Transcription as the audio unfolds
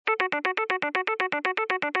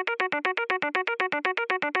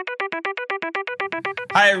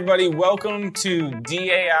Hi, everybody. Welcome to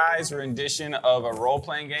DAI's rendition of a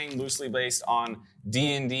role-playing game loosely based on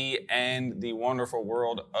D&D and the wonderful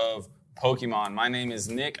world of Pokemon. My name is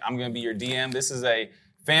Nick. I'm going to be your DM. This is a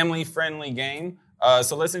family-friendly game.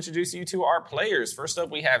 So let's introduce you to our players. First up,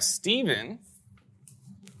 we have Steven,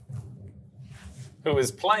 who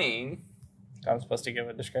is playing... I'm supposed to give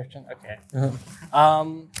a description? Okay.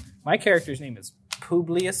 My character's name is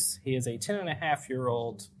Publius. He is a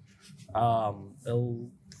 10-and-a-half-year-old,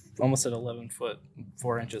 almost at 11 foot,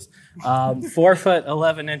 4 inches, 4 foot,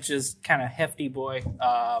 11 inches, kind of hefty boy.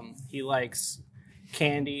 He likes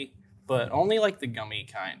candy, but only like the gummy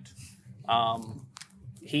kind.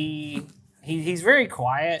 He's very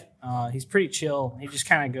quiet. He's pretty chill. He just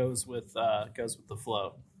kind of goes with the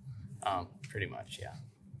flow, pretty much, yeah.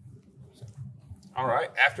 All right.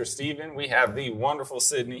 After Steven, we have the wonderful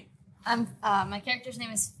Sydney. My character's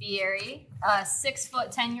name is Fieri, 6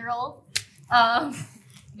 foot, 10-year-old.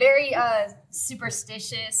 Very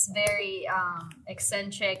superstitious, very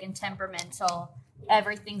eccentric and temperamental.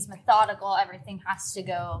 Everything's methodical. Everything has to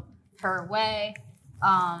go her way.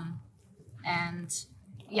 And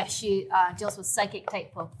yeah, she deals with psychic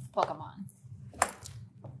type Pokemon.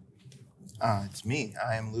 It's me.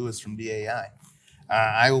 I am Lewis from DAI.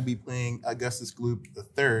 I will be playing Augustus Gloop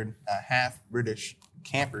III, a half-British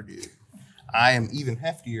camper dude. I am even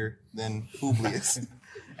heftier than Publius.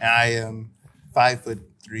 I am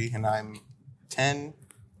 5'3", and I'm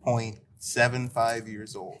 10.75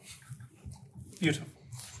 years old. Beautiful.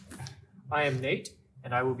 I am Nate,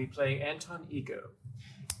 and I will be playing Anton Ego.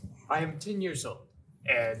 I am 10 years old,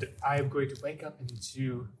 and I am going to wake up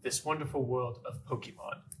into this wonderful world of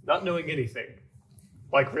Pokemon, not knowing anything,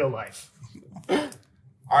 like real life.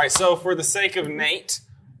 All right, so for the sake of Nate,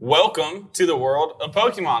 welcome to the world of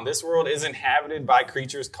Pokemon. This world is inhabited by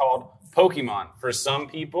creatures called Pokemon. For some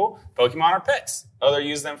people, Pokemon are pets. Others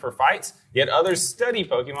use them for fights, yet others study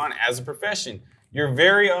Pokemon as a profession. Your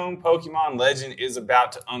very own Pokemon legend is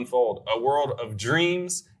about to unfold. A world of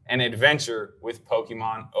dreams and adventure with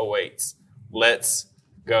Pokemon awaits. Let's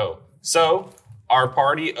go. So, our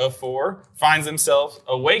party of 4 finds themselves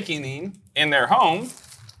awakening in their home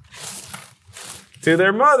to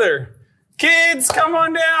their mother. Kids, come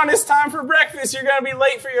on down. It's time for breakfast. You're going to be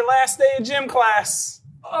late for your last day of gym class.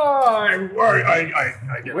 I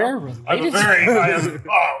get We're up. related. I'm a very...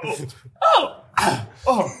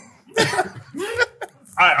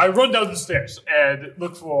 I run down the stairs and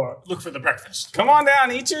look for the breakfast. Come on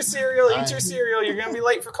down. Eat your cereal. Eat your cereal. You're going to be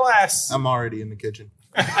late for class. I'm already in the kitchen.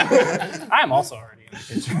 I'm also already in the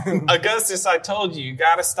kitchen. Augustus, I told you, you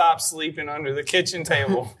got to stop sleeping under the kitchen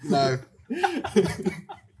table. No.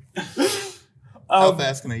 How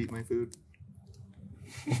fast can I eat my food?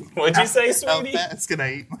 What'd you say, How sweetie? fast can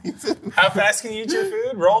I eat my food? How fast can you eat your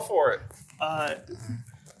food? Roll for it.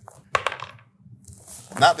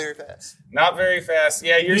 Not very fast. Not very fast.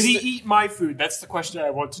 Yeah, Did he eat my food? That's the question I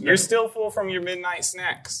want to know. You're still full from your midnight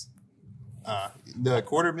snacks. The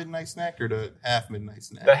quarter midnight snack or the half midnight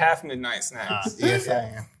snack? The half midnight snacks. Yes, I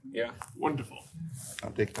am. Yeah. Wonderful.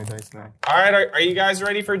 I'll take my dice snack. All right, are you guys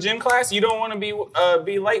ready for gym class? You don't want to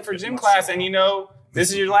be late for gym class, and you know this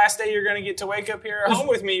is your last day. You're going to get to wake up here at home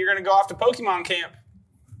with me. You're going to go off to Pokemon camp.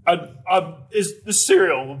 The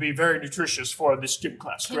cereal will be very nutritious for this gym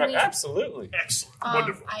class, correct? Absolutely. Excellent.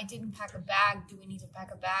 Wonderful. I didn't pack a bag. Do we need to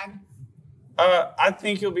pack a bag? I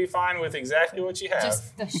think you'll be fine with exactly what you have.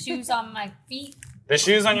 Just the shoes on my feet? The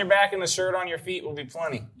shoes on your back and the shirt on your feet will be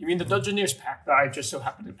plenty. You mean the Dungeoneer's pack that I just so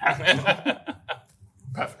happen to pack?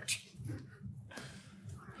 Perfect.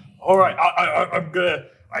 All right, I'm gonna.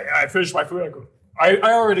 I finished my food. I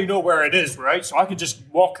already know where it is, right? So I can just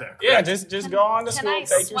walk there. Correct? Yeah, just go on to Can school. I Take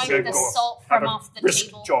your swipe cereal. the salt from off the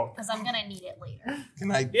table? jog. Because I'm going to need it later.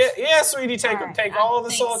 Can I? Yeah, sweetie, take All right. take all the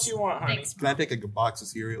Thanks. salt you want, honey. Thanks. Can I take a box of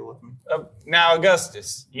cereal with me? Now,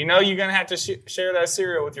 Augustus, you know you're gonna have to share that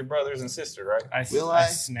cereal with your brothers and sister, right? I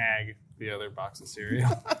snag the other box of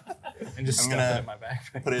cereal and just stuff it in my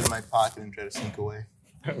backpack. Put it in my pocket and try to sneak away.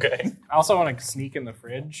 Okay. I also want to sneak in the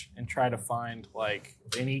fridge and try to find like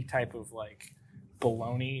any type of like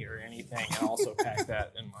bologna or anything, and also pack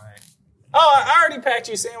that in my. Oh, I already packed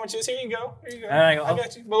you sandwiches. Here you go. Here you go. I I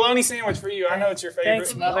got you. Bologna sandwich for you. I know it's your favorite.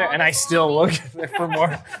 Thanks, mother. And I still look for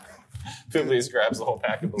more. Publius grabs the whole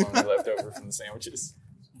pack of bologna left over from the sandwiches.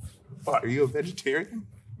 Are you a vegetarian?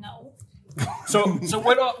 No. So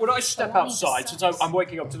when I step outside, since I'm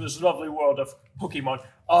waking up to this lovely world of Pokemon,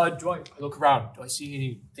 do I look around? Do I see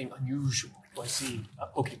anything unusual? Do I see a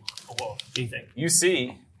Pokemon or anything? You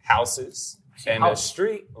see houses, and a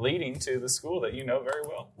street leading to the school that you know very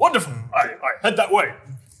well. Wonderful. I head that way.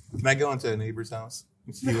 Can I go into a neighbor's house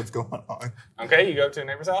and see what's going on? Okay, you go up to a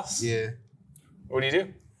neighbor's house? Yeah. What do you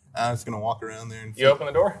do? I'm just going to walk around there and You open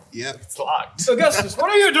the door? Yep. It's locked. Augustus,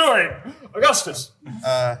 what are you doing? Augustus.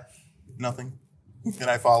 Nothing. Then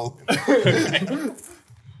I follow.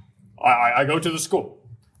 I go to the school.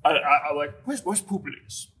 I like, where's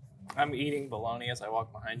Publius? I'm eating bologna as I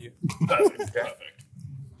walk behind you. Perfect.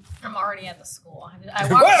 I'm already at the school.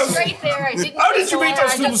 I walked straight there. I didn't. How did you meet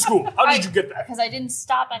us to the school? How did you get there? Because I didn't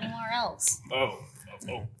stop anywhere else. Oh.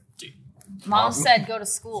 Mom said go to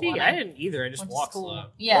school. See, and I didn't either. I just went to walked school. slow.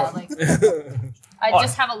 Yeah, like I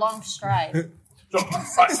just have a long stride. So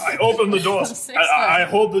I open the door. I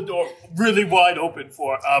hold the door really wide open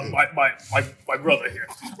for my brother here.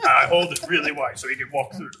 I hold it really wide so he can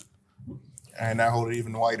walk through. And I hold it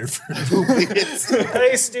even wider for Publius.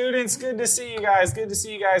 Hey, students, good to see you guys. Good to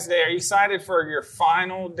see you guys today. Are you excited for your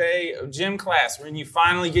final day of gym class when you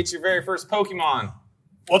finally get your very first Pokemon?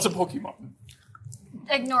 What's a Pokemon?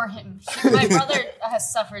 Ignore him. My brother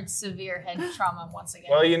has suffered severe head trauma once again.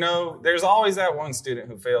 Well, you know, there's always that one student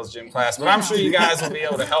who fails gym class, but I'm sure you guys will be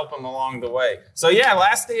able to help him along the way. So, yeah,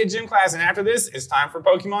 last day of gym class, and after this, it's time for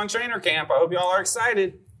Pokemon Trainer Camp. I hope y'all are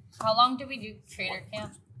excited. How long do we do trainer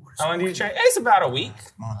camp? How long do you train? It's about a week.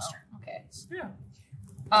 Monster. Oh, okay. Yeah.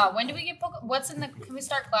 When do we get Pokemon? What's in the? Can we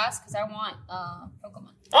start class? Because I want Pokemon.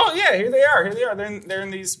 Oh, yeah, here they are. They're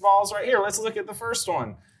in these balls right here. Let's look at the first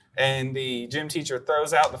one. And the gym teacher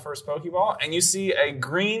throws out the first Pokeball, and you see a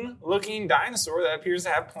green-looking dinosaur that appears to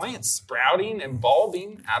have plants sprouting and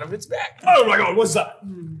bulbing out of its back. Oh my God, what's that?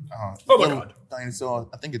 Oh my God. Dinosaur.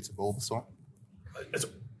 I think it's a Bulbasaur. It's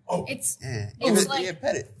Yeah. like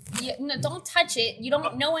Pet it. no, don't touch it. You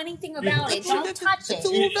don't know anything about it. Don't touch it.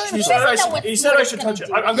 He said I should touch it.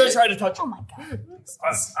 I'm going to try to touch it. Oh my God.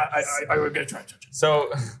 I'm going to try to touch it.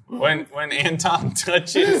 So when Anton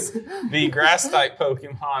touches the grass-type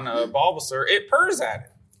Pokemon Bulbasaur, it purrs at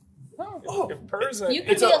it. It purrs at You it.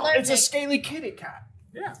 can be allergic. It's a scaly kitty cat.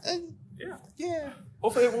 Yeah. Yeah.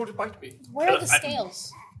 Hopefully it won't bite me. Where are the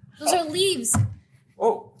scales? Those are leaves.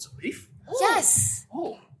 Oh, it's a leaf? Yes.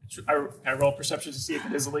 Oh. I roll perception to see if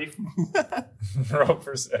it is a leaf. Roll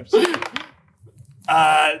perception.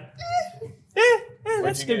 That's you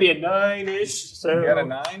going to get? be a 9-ish. So You got a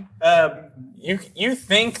 9? You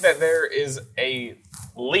think that there is a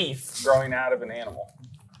leaf growing out of an animal.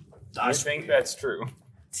 I think that's true.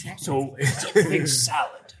 So it's a big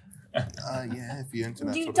salad. Yeah, if you're into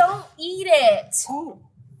that You sort don't eat it. Oh,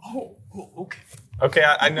 okay. Okay,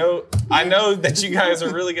 I know that you guys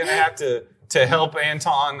are really going to have to help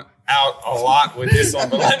Anton out a lot with this one,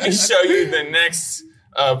 but let me show you the next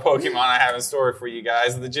Pokemon I have in store for you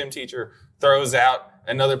guys. The gym teacher throws out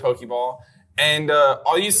another Pokeball, and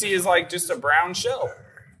all you see is like just a brown shell.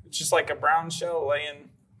 It's just like a brown shell laying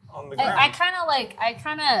on the ground. I kind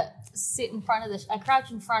of sit in front of this. I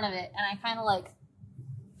crouch in front of it, and I kind of like.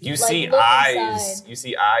 You like, see look eyes. inside. You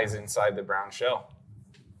see eyes inside the brown shell.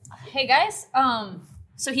 Hey guys,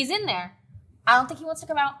 so he's in there. I don't think he wants to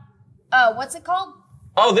come out. What's it called?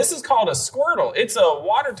 Oh, this is called a Squirtle. It's a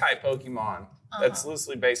water type Pokemon that's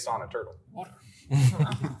loosely based on a turtle. Water.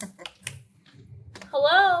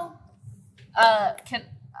 Hello.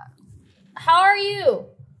 How are you?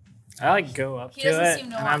 I like go up He to doesn't it, seem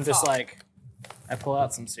to and want I'm to just talk. like, I pull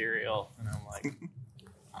out some cereal, and I'm like,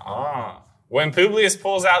 When Publius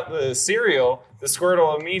pulls out the cereal, the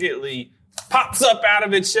Squirtle immediately pops up out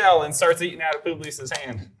of its shell and starts eating out of Publius's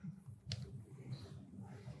hand.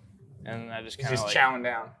 and I just He's kind of just like, chowing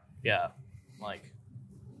down. yeah, like,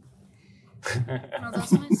 No,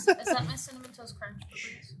 is that my Cinnamon Toast Crunch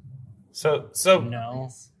cookies? So no,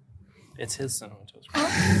 it's his cinnamon toast.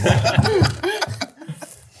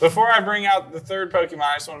 before I bring out the third Pokemon,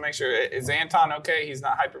 I just want to make sure, is Anton okay? He's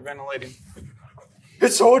not hyperventilating?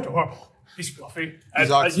 It's so adorable. He's fluffy. He's And he's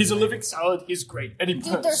a oxygenated. living salad. He's great. And he Dude,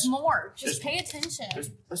 purrs. there's more. Just There's- pay attention. There's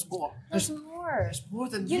more. There's more. There's more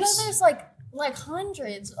than You know, this. there's like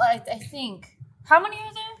hundreds. I think. How many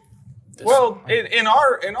are there? Well, in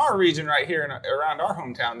our region right here, around our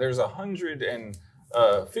hometown, there's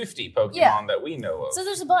 150 Pokemon that we know of. So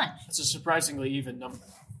there's a bunch. It's a surprisingly even number.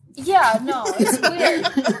 Yeah, no, it's weird.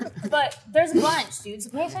 But there's a bunch, dude. So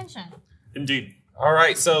pay attention. Indeed. All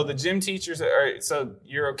right, so the gym teacher, all right, so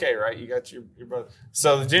you're okay, right? You got your brother.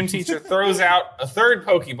 So the gym teacher throws out a third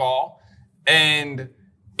Pokeball, and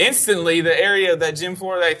instantly the area of that gym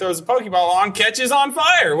floor that he throws the Pokeball on catches on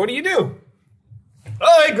fire. What do you do?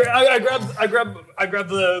 Oh, I grab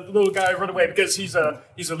the little guy and run away because he's a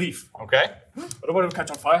leaf. Okay. I don't want him to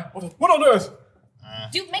catch on fire. What on earth?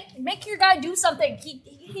 Make your guy do something.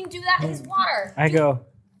 He can do that in his water. I go,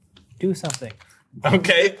 do something.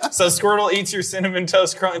 Okay, so Squirtle eats your Cinnamon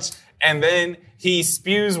Toast Crunch, and then he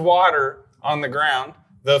spews water on the ground.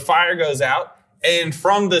 The fire goes out, and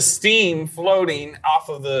from the steam floating off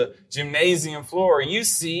of the gymnasium floor, you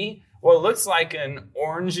see what looks like an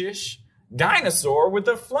orangish dinosaur with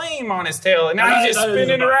a flame on his tail, and now he's just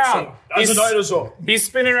spinning around. That's a dinosaur. He's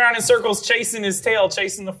spinning around in circles, chasing his tail,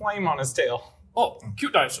 chasing the flame on his tail. Oh,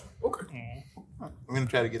 cute dinosaur. Okay. I'm going to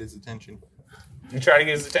try to get his attention. You try to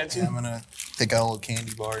get his attention? Yeah, I'm going to take out a little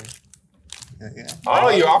candy bar. Yeah. Oh,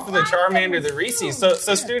 you offer the Charmander the Reese's. So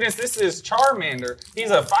students, this is Charmander.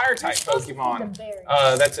 He's a fire type Pokemon.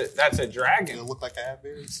 That's a dragon. It'll look like I have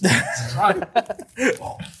berries.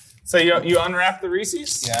 So you unwrap the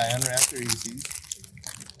Reese's? Yeah, I unwrapped the Reese's.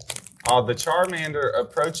 The Charmander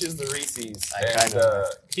approaches the Reese's, and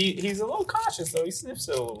he's a little cautious, though. He sniffs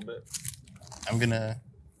it a little bit. I'm gonna.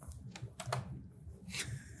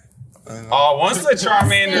 Once the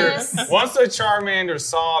Charmander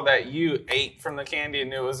saw that you ate from the candy and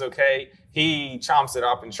knew it was okay, he chomps it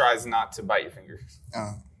up and tries not to bite your fingers.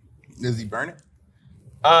 Does he burn it?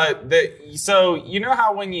 So you know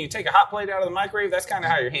how when you take a hot plate out of the microwave, that's kind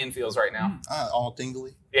of how your hand feels right now. All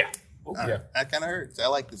tingly. Yeah. Yeah. That kind of hurts. I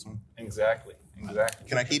like this one. Exactly.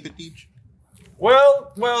 Can I keep it, Teach?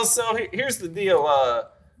 Well. So here's the deal.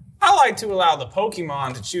 I like to allow the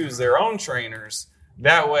Pokemon to choose their own trainers.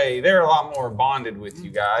 That way, they're a lot more bonded with you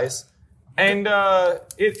guys. And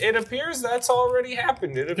it appears that's already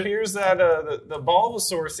happened. It appears that the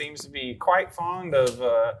Bulbasaur seems to be quite fond of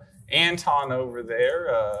Anton over there.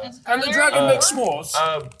 And the dragon makes s'mores.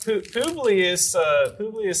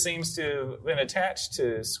 Publius seems to have been attached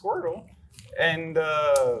to Squirtle. And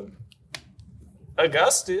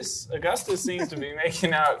Augustus seems to be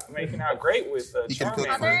making out great with Charmander.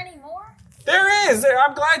 Are there any more? There is.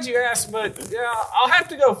 I'm glad you asked, but I'll have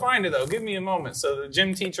to go find it, though. Give me a moment. So the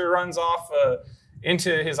gym teacher runs off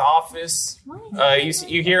into his office.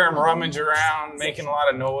 You hear him rummage around, making a lot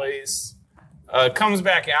of noise. Comes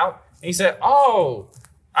back out, and he said, "Oh,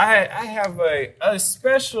 I have a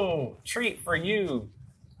special treat for you,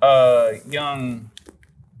 young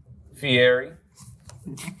Fieri."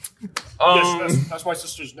 Yes, that's my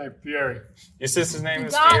sister's name, Fieri. Your sister's name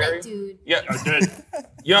is Got Fieri? it, dude. Yeah, I did.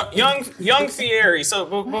 young Fieri. So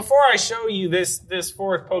before I show you this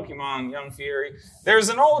fourth Pokemon, young Fieri, there's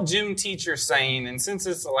an old gym teacher saying, and since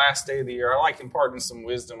it's the last day of the year, I like imparting some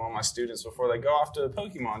wisdom on my students before they go off to the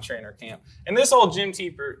Pokemon trainer camp. And this old gym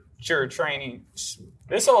teacher saying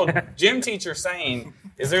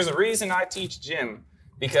is there's a reason I teach gym,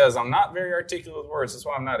 because I'm not very articulate with words. That's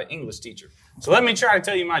why I'm not an English teacher. So let me try to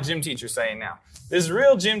tell you my gym teacher saying now. This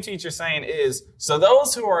real gym teacher saying is, so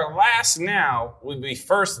those who are last now will be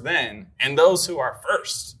first then, and those who are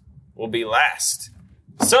first will be last.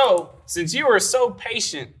 So, since you were so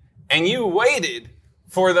patient and you waited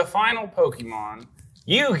for the final Pokemon,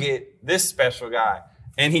 you get this special guy.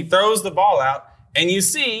 And he throws the ball out, and you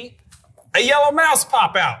see a yellow mouse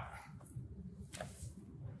pop out.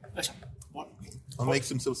 What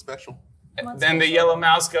makes him so special? Then the yellow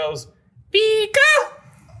mouse goes, Pika!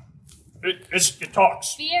 It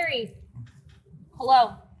talks. Fieri.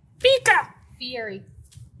 Hello. Pika! Fieri.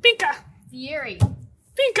 Pika! Fieri.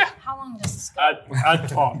 Pika! How long does this go?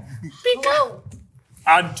 Anton. Hello.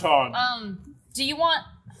 Anton. Do you want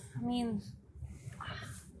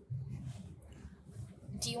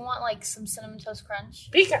like some Cinnamon Toast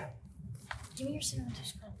Crunch? Pika! Give me your Cinnamon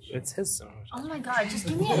Toast Crunch. It's his song. Oh my god, just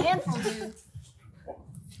give me a handful, dude.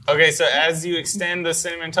 Okay, so as you extend the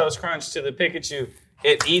Cinnamon Toast Crunch to the Pikachu,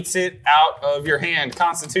 it eats it out of your hand.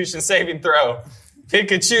 Constitution saving throw.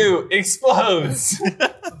 Pikachu explodes.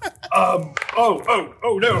 Oh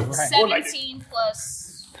no. Right. 17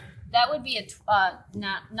 plus. That would be not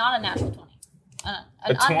a natural 20. An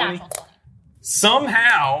A 20? unnatural 20.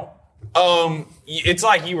 Somehow, it's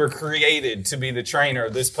like you were created to be the trainer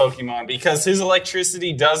of this Pokemon because his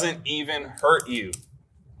electricity doesn't even hurt you.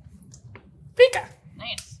 Pika!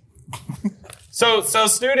 Nice. So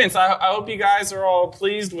students, I hope you guys are all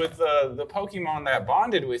pleased with the Pokemon that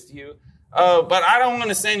bonded with you. But I don't want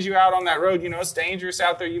to send you out on that road. You know, it's dangerous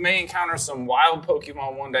out there. You may encounter some wild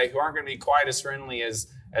Pokemon one day who aren't going to be quite as friendly as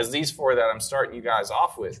these four that I'm starting you guys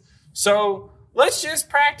off with. So let's just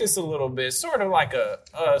practice a little bit, sort of like a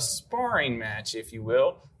sparring match, if you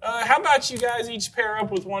will. How about you guys each pair up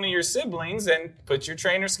with one of your siblings and put your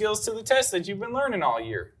trainer skills to the test that you've been learning all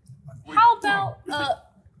year? How about,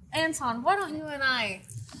 Anton, why don't you and I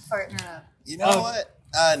partner up? You know what?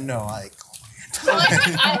 No, I call Well,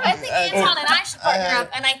 I think Anton and I should partner up,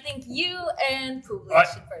 and I think you and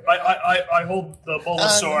Publius should partner up. I hold the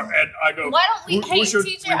Bulbasaur and I go. Why don't we? Who Hey, should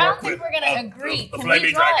teacher, we I don't work think with? we're gonna agree. The Can Flaming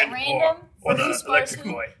we draw Dragon at random or for the who's supposed Electric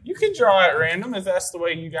to? Boy? You can draw at random if that's the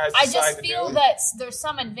way you guys I decide just to feel do it. that there's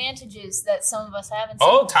some advantages that some of us haven't.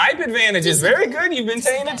 Oh, type advantages. Very good. You've been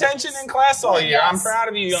paying attention in class all year. I'm Yes. proud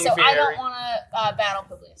of you, young So Fieri. I don't want to battle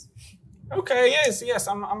Publius. Okay, yes,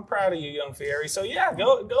 I'm proud of you, young Fieri. So yeah,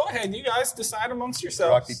 go ahead. You guys decide amongst yourselves.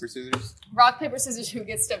 Rock, paper, scissors. Rock, paper, scissors. Who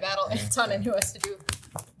gets to battle Anton and who has to do?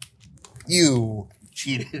 You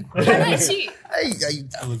cheated. How did I cheat?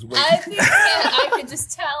 I was waiting. I think I could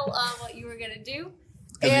just tell what you were gonna do.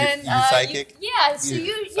 And you're psychic? So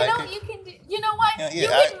You're you know psychic? you can do, you know what Yeah, you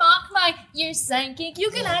can mock you're psychic.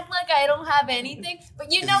 You can act like I don't have anything, but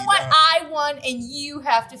you know You what? don't. I won, and you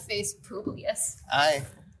have to face Publius. I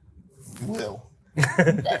will.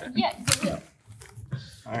 Yeah, you will.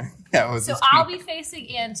 All right. That was So just I'll me. be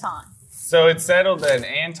facing Anton. So it's settled then.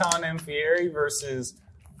 Anton and Fieri versus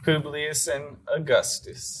Publius and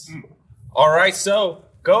Augustus. All right, so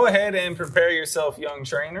go ahead and prepare yourself, young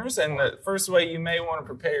trainers. And the first way you may want to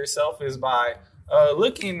prepare yourself is by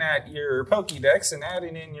looking at your Pokédex and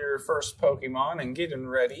adding in your first Pokemon and getting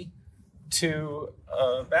ready to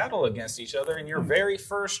battle against each other in your very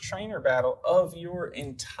first trainer battle of your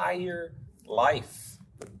entire life.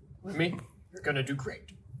 Remy, you're gonna do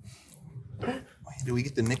great. Wait, do we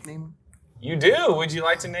get the nickname? You do. Would you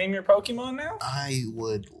like to name your Pokemon now? I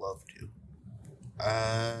would love to.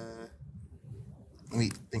 Let me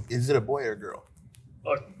think. Is it a boy or a girl?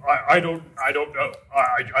 I don't know.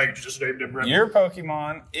 I just named him Remy. Your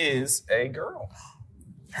Pokemon is a girl.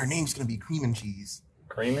 Her name's gonna be Cream and Cheese.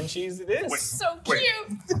 Cream and cheese it is. So Wait.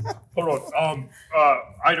 cute. Hold on.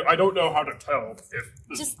 I don't know how to tell if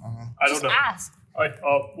this, Just I don't just know. ask.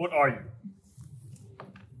 What are you?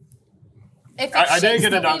 If I it didn't shakes get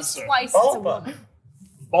the an leaves answer. twice, it's a Bulba. woman.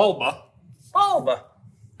 Bulba. Bulba.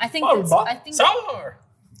 I think Bulba. that's. I think Solar.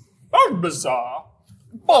 Bulbasaur.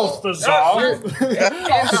 Balthazar.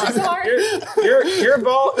 Bulbasaur. Your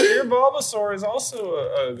Bulbasaur is also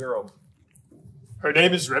a girl. Her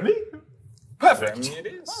name is Remy? Perfect. Remy it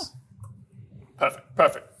is.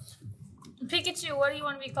 Perfect. Pikachu, what do you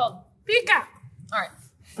want to be called? Pika. All right.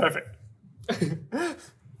 Perfect.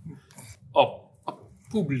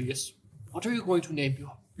 Publius, what are you going to name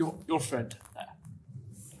your friend?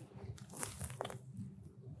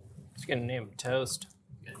 Just gonna name him Toast.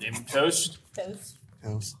 Name him Toast. Toast.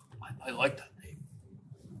 Toast. I like that name.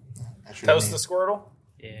 I should Toast name- the Squirtle.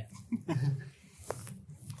 Yeah.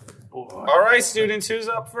 All right, students, who's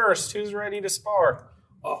up first? Who's ready to spar?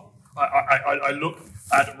 I look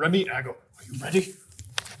at Remy and I go, are you ready?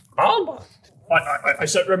 Bulba. I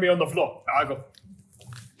set Remy on the floor. I go,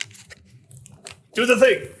 do the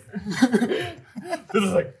thing. Do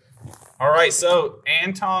the thing. All right, so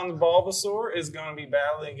Anton's Bulbasaur is going to be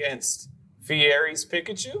battling against Fieri's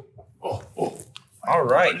Pikachu. Oh, All I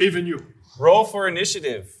right, believe in you. roll for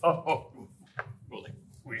initiative. Rolling.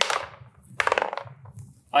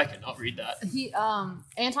 I cannot read that.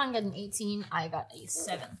 Anton got an 18. I got a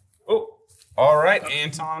 7. Oh, all right,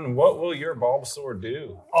 Anton, what will your Bulbasaur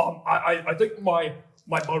do? I think my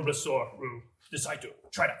Bulbasaur will decide to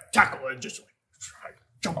try to tackle and just try to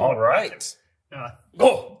jump on. All right.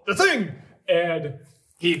 Go the thing, and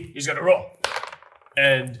he's gonna roll,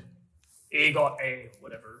 and he got a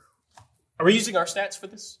whatever. Are we using our stats for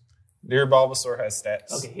this? Your Bulbasaur has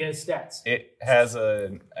stats. Okay, he has stats. It has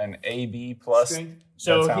an AB plus. Strength.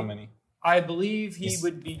 So That's how he- many. I believe he He's-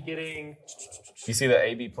 would be getting. You see the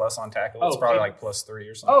AB plus on tackle? It's Oh, probably okay. like +3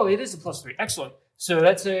 or something. Oh, it is a +3. Excellent. So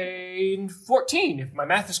that's a 14, if my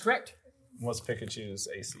math is correct. What's Pikachu's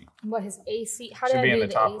AC? What his AC? How Should did be I in do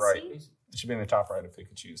the top AC? right. It should be in the top right of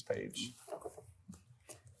Pikachu's page.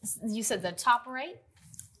 You said the top right.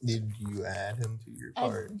 Did you add him to your I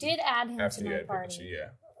card? did add him After to you my add party. Pikachu,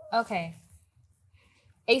 yeah. Okay.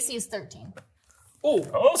 AC is 13.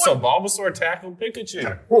 Oh, so Bulbasaur tackled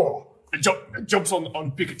Pikachu. Whoa! It jumps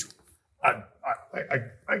on Pikachu. And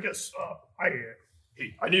I guess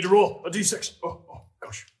I need to roll a d6. Oh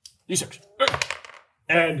gosh, d6.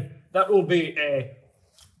 And that will be a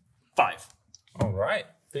 5. All right.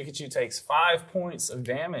 Pikachu takes 5 points of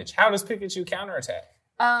damage. How does Pikachu counterattack?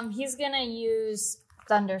 He's gonna use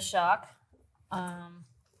Thunder Shock.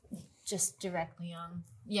 Just directly on.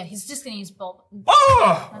 Yeah, he's just gonna use Bulb.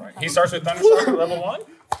 Oh! All right. He starts with Thunder Shock at level 1.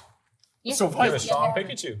 Yeah. So You have a five. strong Yeah.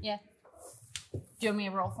 Pikachu. Yeah. Do you want me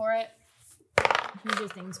to roll for it? Here's your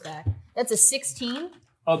things back. That's a 16.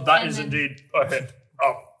 Oh, that And is then- indeed a hit.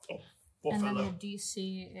 Poor And then fellow. the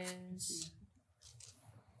DC is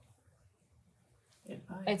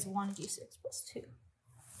It's 1d6 plus 2.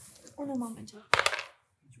 Oh no, momento.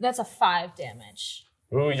 That's a 5 damage.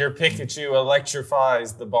 Ooh, your Pikachu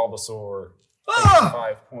electrifies the Bulbasaur.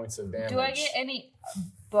 5 points of damage. Do I get any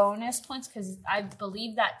bonus points? Because I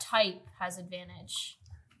believe that type has advantage.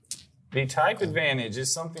 The type advantage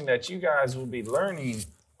is something that you guys will be learning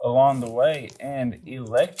along the way. And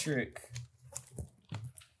electric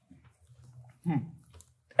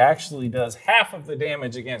actually does half of the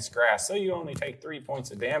damage against grass. So you only take 3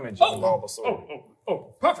 points of damage on Bulbasaur.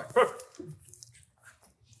 Perfect.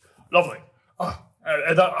 Lovely.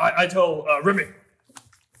 And I tell Remy,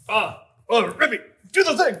 Remy, do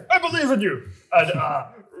the thing. I believe in you. And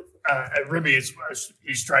Remy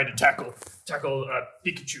he's trying to tackle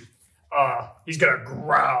Pikachu. He's gonna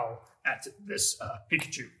growl at this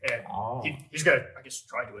Pikachu, and he's gonna, I guess,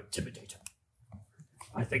 try to intimidate him.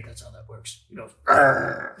 I think that's how that works. He goes,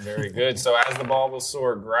 "Arr!" Very good. So as the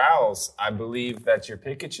Bulbasaur growls, I believe that your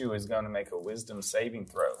Pikachu is going to make a wisdom saving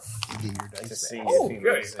throw You get your dice to back. see Oh, if he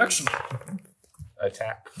okay, loses excellent.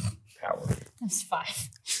 attack power. That's 5.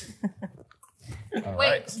 All Wait,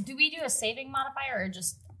 right. do we do a saving modifier or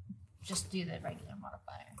just do the regular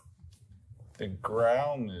modifier? The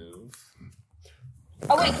growl move.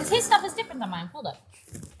 Oh wait, because his stuff is different than mine. Hold up.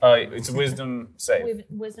 It's a wisdom save.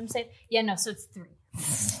 Wisdom save? Yeah, no, so it's 3.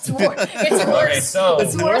 It's worse. It's worse. Okay, so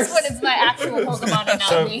It's worse when it's my actual Pokemon and not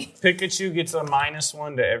so me. Pikachu gets a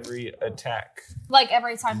 -1 to every attack. Like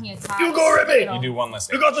every time he attacks. You go, Remy! it'll- You do 1 less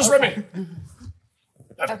You damage. got this, Remy.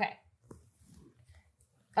 Okay.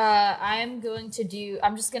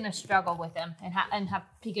 I'm just gonna struggle with him and have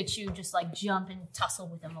Pikachu just like jump and tussle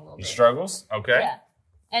with him a little He bit. struggles. Okay. Yeah.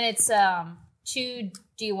 And it's 2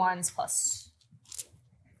 D1s plus.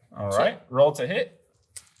 All right. Roll to hit.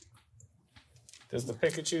 Does the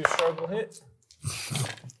Pikachu struggle hit?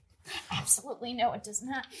 Absolutely no, it does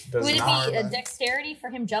not. Does Would not. it be a dexterity for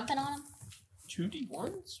him jumping on him?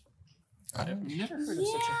 2d1s? I've never heard of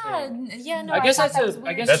such a thing. Yeah, no. I guess thought that's that a- was I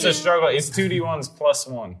weird guess That's too. a struggle. It's 2d1s plus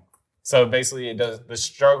 1. So basically, it does. The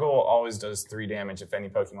struggle always does 3 damage if any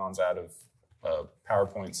Pokemon's out of power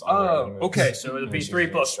points. On their moves. Okay, so it'll be Which is 3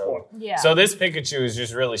 really plus struggle. 4. Yeah. So this Pikachu is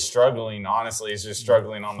just really struggling. Honestly, he's just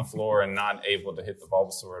struggling on the floor and not able to hit the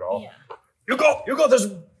Bulbasaur at all. Yeah. You got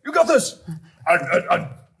this. And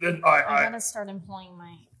then I'm I gonna start employing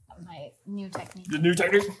my new technique. the new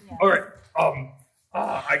technique. Yeah. All right.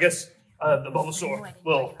 I guess the I knew Bulbasaur I didn't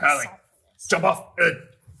will like kind of myself for this. jump off,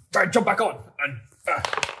 try and jump back on, and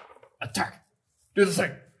attack. Do the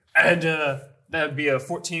thing, and that would be a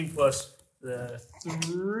 14 plus the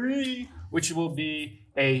 3, which will be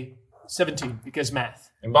a 17 because math.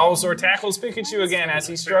 And Bulbasaur tackles Pikachu again as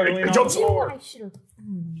he's struggling on the jumps You know what floor. I should have.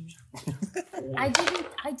 I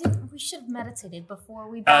didn't. We should have meditated before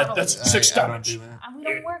we battled. That's 6 I don't damage. do that. And we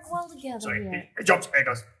don't work well together So yet. he jumps and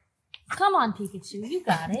goes. Come on, Pikachu, you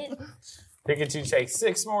got it. Pikachu takes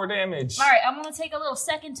 6 more damage. All right, I'm gonna take a little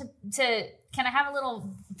second to. Can I have a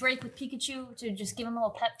little break with Pikachu to just give him a little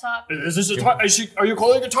pep talk? Is this a time? Are you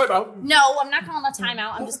calling a timeout? No, I'm not calling a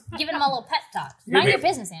timeout. I'm just giving him a little pep talk. Mind your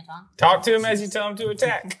business, Anton. Talk to him as you tell him to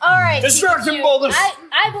attack. All right, Distract him, Pikachu, Baldus.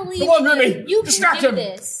 I believe Come on, that Remy. you Distract can him. do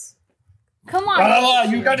this. Come on, La, la, la,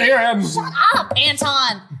 Pikachu. you got to hear him. Shut up,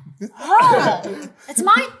 Anton. Huh. It's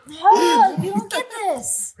my. Huh. You don't get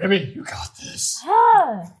this. Remy, you got this.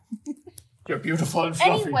 Huh. You're beautiful and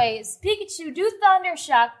fluffy. Anyways, Pikachu, do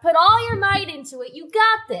Thundershock. Put all your might into it. You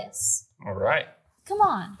got this. All right. Come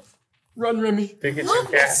on. Run, Remy.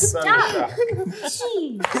 Pikachu casts Stop.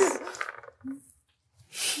 Thundershock. Jeez.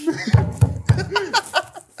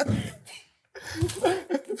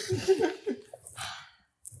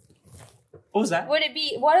 What was that? Would it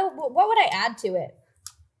be what would I add to it?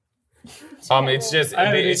 It's just I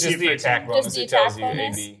haven't it's just seen the it. attack bonus. Just the It tells attack you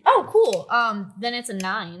bonus? AB. Oh, cool. Then it's a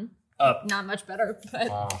 9. Up. Not much better, but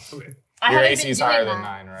Okay. I Your haven't AC been is doing higher that. than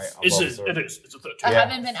 9, right? on It Bulbasaur. is. It's a 13. I Yeah.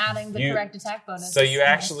 haven't been adding the You- correct attack bonus. So you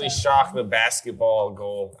actually So- shock the basketball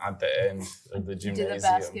goal at the end of the Did gymnasium. the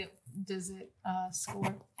basket? Does it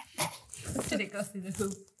score? Did it go through the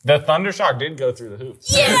hoop? The Thundershock did go through the hoop.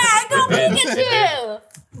 Yeah, go It did. Pikachu!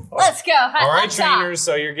 Let's go. All right, Let's talk. trainers.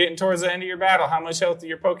 So you're getting towards the end of your battle. How much health do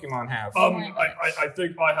your Pokemon have? I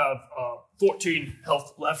think I have 14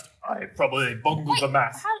 health left. I probably bungled the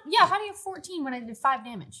math How do you have 14 when I did 5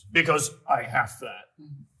 damage? because I have that.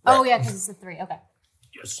 Oh, yeah, because it's a 3. Okay.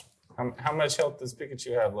 Yes. How much health does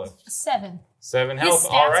Pikachu have left? 7. 7 His health.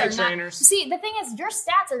 stats All are right, not- trainers. See, the thing is, your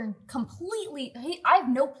stats are completely. I have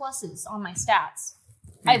no pluses on my stats.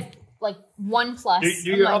 I have like 1 plus.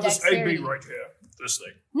 Do on you my have this dexterity. AB right here? This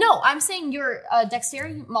thing. No, I'm saying your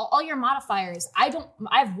dexterity, all your modifiers. I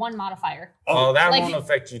have 1 modifier. Oh, that Like- won't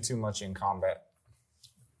affect you too much in combat.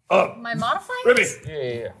 My modifier? Remy,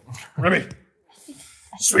 Yeah. Remy,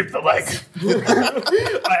 sweep the leg.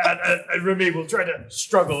 And Remy will try to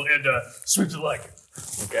struggle and sweep the leg.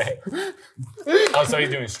 Okay. Oh, so he's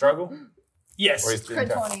doing struggle? Yes. Or he's doing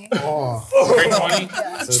Crit tough? 20. Crit 20?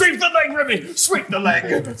 So Sweep the leg, Remy! Sweep the leg!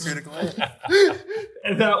 Critical.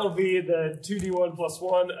 And that will be the 2d1 plus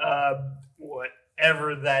 1.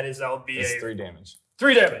 Whatever that is, that will be it's 3 damage.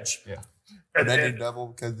 3 damage. Yeah. And, That and- did double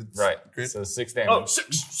because it's Right. crit. So 6 damage. oh,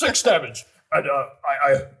 six damage. And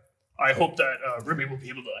I hope that Remy will be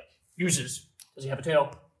able to use his. Does he have a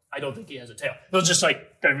tail? I don't think he has a tail. He'll just kind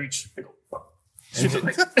of reach. Sweep the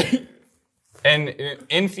leg. And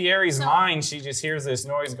in Fieri's mind, she just hears this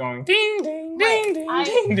noise going ding, ding, ding, ding,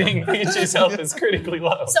 ding, ding. Pikachu's health is critically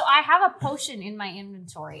low. So I have a potion in my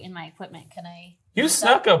inventory, in my equipment. Can I? You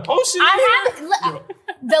snuck a potion in I here? have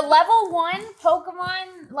the level 1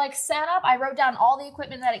 Pokemon setup. I wrote down all the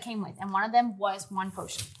equipment that it came with, and one of them was 1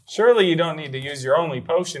 potion. Surely you don't need to use your only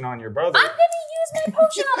potion on your brother. I'm gonna use my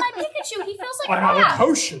potion on my Pikachu. He feels like I have a crap.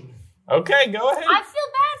 potion. Okay, go ahead. I feel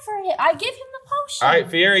bad for him. I give him the potion. All right,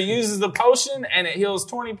 Fieri uses the potion, and it heals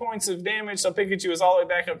 20 points of damage, so Pikachu is all the way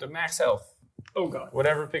back up to max health. Oh god.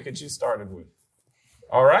 Whatever Pikachu started with.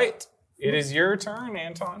 All right. It is your turn,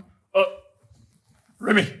 Anton.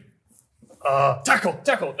 Remy. Tackle.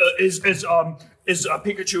 Is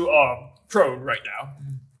Pikachu prone right now?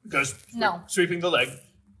 Because No. sweeping the leg.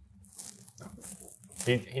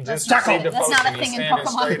 He just Tackle. received a That's potion. not a He's thing in standing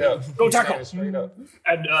Pokemon. straight up. Go He's tackle. standing straight up.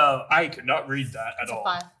 And I could not read that at all.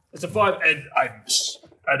 5. It's a 5, and I miss.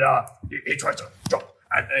 And he tries to jump,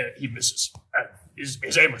 and he misses. And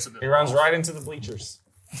his aim was in the He runs right into the bleachers.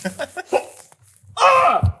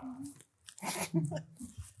 Ah!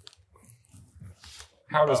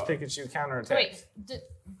 How does Pikachu counterattack? Wait,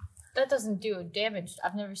 that doesn't do damage.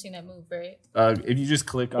 I've never seen that move, right? If you just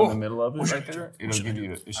click on the middle of it right there, it should give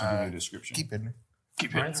you a description. Keep it.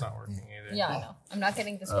 Keep Mine's it. not working either. Yeah, I know. I'm not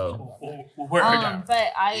getting this Oh. We'll wear her down.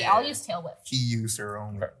 But I'll use Tail Whip. She used her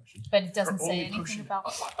own. But it doesn't Her say only anything potion.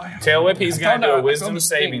 about Tail Whip, he's going to do a wisdom I found this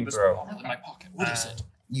saving thing, this throw. ball in my pocket. What is it?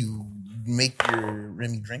 You make your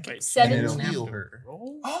Remy drink it, and 17. it'll heal her.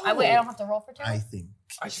 I don't have to roll for Tail I Whip? think.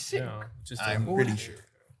 I think. No, just I'm pretty sure.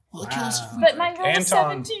 But my roll is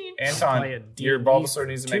Anton, 17. Play a Anton, D&D your Bulbasaur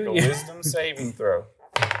needs to make a to you. wisdom saving throw.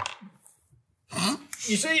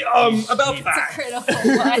 You see, about It's a that.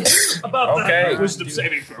 critical one. About Okay. that. Wisdom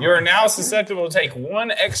saving throw. You are now susceptible to take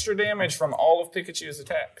 1 extra damage from all of Pikachu's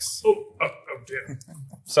attacks. Oh dear.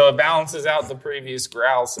 So it balances out the previous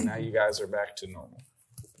growl, so now you guys are back to normal.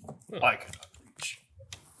 I cannot reach.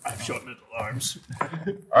 I have short little arms. All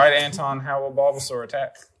right, Anton, how will Bulbasaur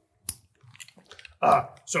attack?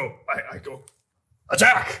 So I go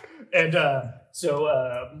attack, and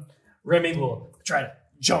Remy will try to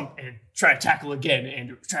jump and try to tackle again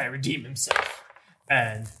and try to redeem himself,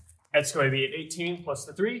 and that's going to be an 18 plus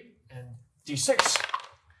the 3 and d6,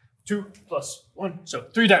 2 plus 1, so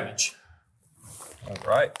 3 damage. All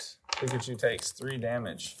right. Pikachu takes 3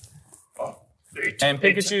 damage. Eight. And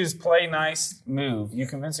Pikachu's play nice move. You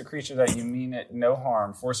convince a creature that you mean it no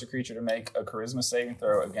harm. Force a creature to make a charisma saving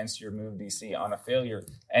throw against your move DC. On a failure,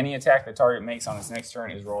 any attack the target makes on its next turn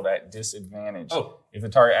is rolled at disadvantage. Oh. If the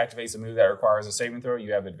target activates a move that requires a saving throw,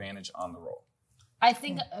 you have advantage on the roll. I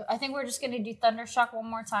think we're just gonna do Thundershock one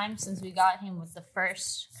more time since we got him with the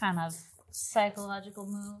first kind of psychological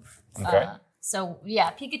move. Okay. So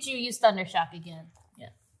yeah, Pikachu used Thundershock again. Yeah.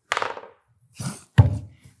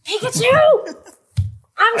 Pikachu!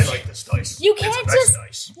 I like this dice. You It's a can't nice just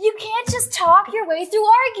dice. you can't just talk your way through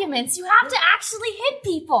arguments. You have to actually hit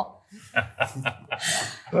people.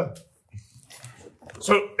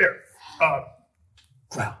 So here,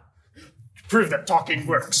 well, prove that talking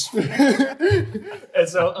works. And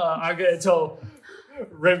so I'm gonna tell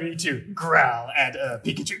Remy to growl at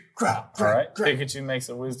Pikachu. Growl. All right. Pikachu makes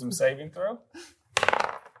a wisdom saving throw.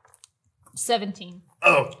 17.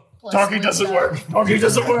 Oh, Plus talking doesn't wisdom. work. Talking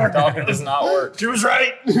doesn't work. Talking does not work. She was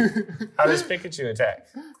right. How does Pikachu attack?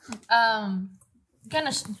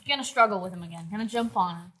 Gonna struggle with him again. Gonna jump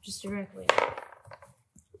on him just directly.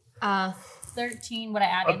 13. Would I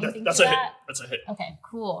add anything That's to a hit. that? That's a hit. Okay,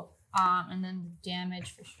 cool. And then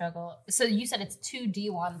damage for struggle. So you said it's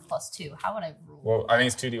 2d1 plus 2. How would I rule? Well, I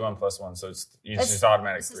think it's 2d1 plus 1, so it's It's- just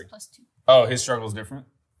automatic This is 3. plus 2. Oh, his struggle is different?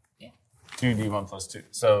 Yeah. 2d1 plus 2.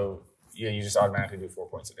 So, yeah, you just automatically do 4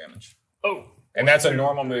 points of damage. Oh. And that's a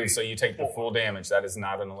normal move, so you take the full damage. That is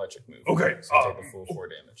not an electric move. Okay, So you take the full 4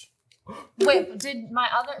 damage. Wait, didn't my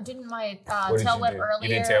What did tail you whip do? earlier?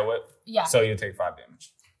 You did tail whip? Yeah. So you take 5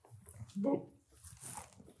 damage.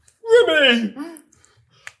 Remy!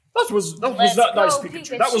 That was Let's not nice, go,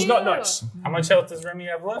 Pikachu. That was not Pikachu. nice. How much health does Remy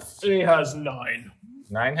have left? He has 9.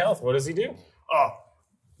 9 health. What does he do?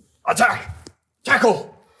 Attack!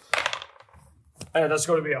 Tackle! And that's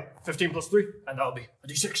going to be a 15 plus 3, and that'll be a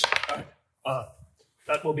d6. All right.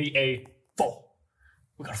 That will be a 4.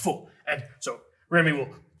 We got a 4. And so Remy will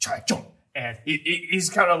try to jump, and he's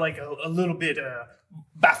kind of like a little bit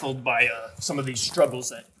baffled by some of these struggles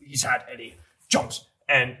that he's had, and he jumps.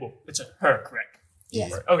 And, well, it's a her, correct?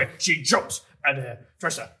 Yes. Right. Okay, she jumps and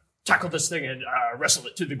tries to tackle this thing and wrestle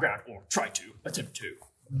it to the ground, or try to, attempt to.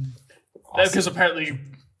 Because apparently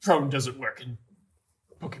prone doesn't work in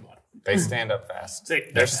Pokemon. They stand up fast. They're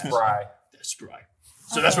They're fast. spry. They're spry.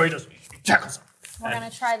 So that's what he does. He tackles them. We're gonna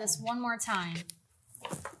try this one more time.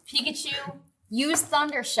 Pikachu, use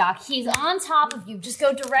Thunder Shock. He's on top of you. Just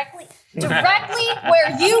go directly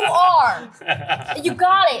where you are. You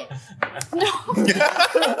got it. No.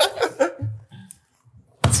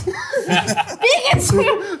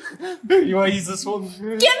 Pikachu, You want to use this one? give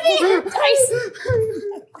me your dice.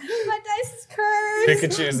 My dice is cursed.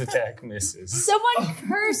 Pikachu's attack misses. Someone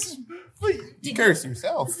cursed. You curse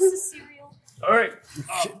yourself. This is a cereal. All right.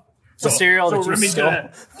 The cereal that you Remy's stole.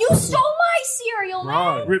 gonna, You stole my cereal,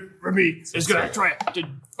 man. Remy is going to try to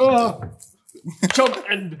jump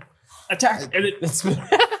and attack. And it's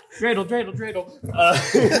dreidel.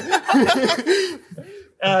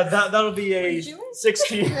 That'll be a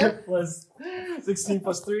 16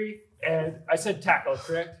 plus 3. And I said tackle,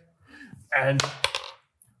 correct? And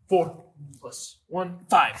 4 plus 1,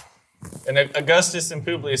 5. And Augustus and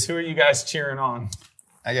Publius, who are you guys cheering on?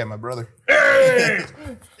 I got my brother. Hey!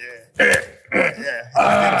 Yeah.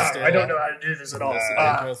 I don't know how to do this at all.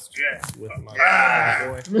 With my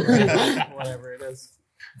boy. Whatever it is.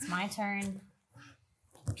 It's my turn.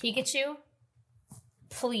 Pikachu,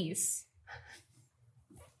 please.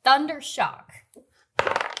 Thunder Shock.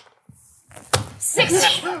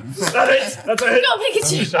 16. That's it. Go,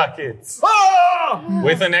 Pikachu. Shock hits. Ah!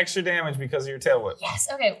 With an extra damage because of your tail whip. Yes.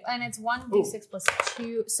 Okay, and it's 1d6 plus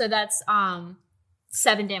 2, so that's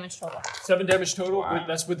 7 damage total. 7 damage total. Wow.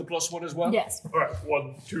 That's with the plus 1 as well? Yes. All right.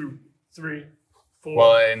 1, 2, 3, 4.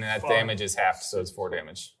 Well, and that 5. damage is halved, so it's 4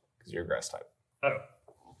 damage because you're grass type.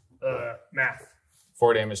 Math.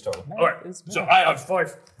 4 damage total. All right. So I have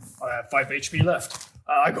 5 HP left.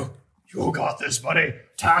 I go, you got this, buddy.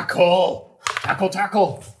 Tackle.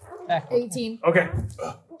 18. Okay.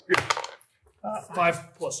 5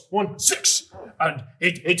 plus 1, 6. And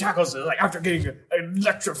he tackles it, like, after getting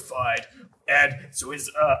electrified. And so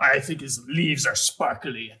I think his leaves are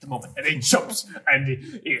sparkly at the moment. And he jumps and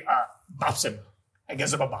he bops him. And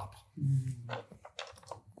gives him a bop.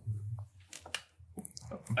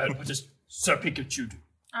 And what does Sir Pikachu do?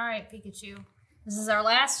 All right, Pikachu. This is our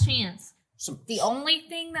last chance. The only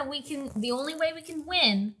way we can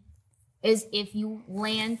win is if you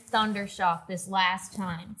land Thunder Shock this last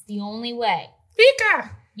time. It's the only way. Pika!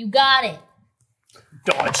 You got it.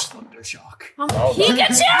 Dodge Thunder Shock.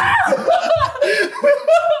 Pikachu!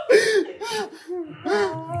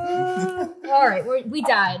 All right, we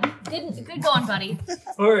died. Good going, buddy.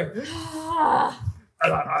 All right.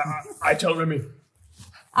 And I tell Remy,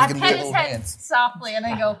 I can pet do his old head hands. softly and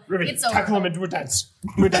I go, Remy, it's over. tackle him into a dance.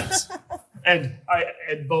 and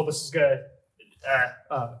Bulbous is gonna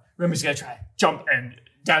Remy's gonna try jump and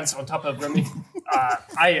dance on top of Remy.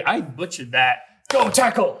 I butchered that. Go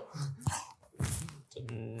tackle.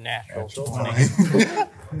 Natural 20.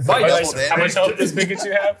 Bye, guys. Double How much health does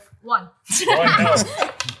Pikachu have? 1. 1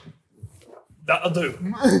 health. That'll do.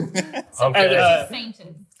 Okay. And,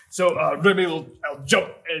 Fainted. so Remy will jump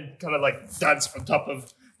and kind of like dance on top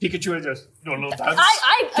of Pikachu and just do a little dance.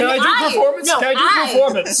 Can I do performance? No, Can I do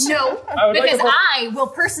performance? No, I would like because a per- I will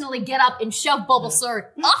personally get up and shove Bulbasaur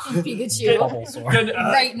off of Pikachu Bubble sword. Can,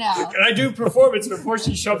 right now. Can I do performance before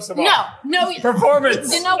she shoves him off? No.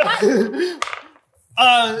 Performance. You know what?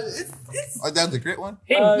 Oh, that was a great one.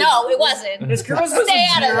 No, it wasn't. His charisma's Stay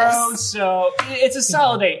a out of 0, this. so it's a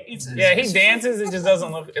solid 8. Yeah, he dances. It just doesn't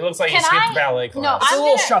look. It looks like he Can skipped I? ballet class. No, a I'm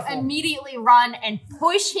little gonna shuffle. immediately run and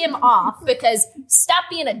push him off because stop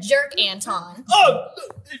being a jerk, Anton. Oh,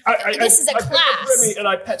 This is a I pick up class. Remy and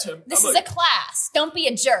I pet him. This I'm is like, a class. Don't be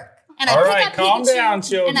a jerk. And I All pick right, up calm Pikachu down,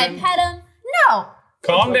 children. and I pet him. No.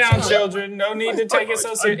 Calm down, children. No need to take it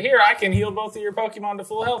so serious. Here, I can heal both of your Pokemon to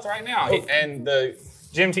full health right now. And the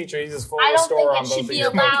gym teacher uses full I don't restore on think it both should of be your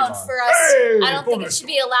allowed Pokemon. for us. Hey, I don't think it bonus. should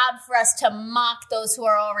be allowed for us to mock those who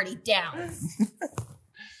are already down.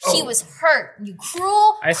 She was hurt. You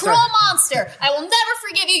cruel monster. I will never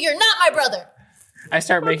forgive you. You're not my brother. I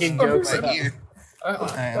start making jokes Like about you.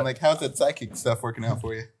 And like, how's that psychic stuff working out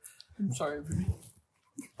for you? I'm sorry, Remy.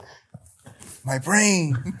 My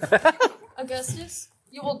brain. Augustus,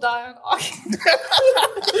 you will die on August.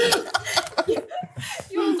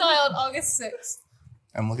 You will die on August 6th.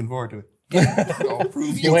 I'm looking forward to it. I'll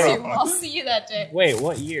prove you Me too. wrong. I'll see you that day. Wait,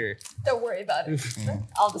 what year? Don't worry about it.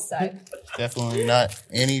 I'll decide. Definitely not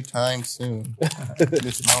anytime soon.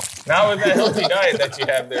 Just Not with that healthy diet that you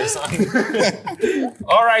have there, son.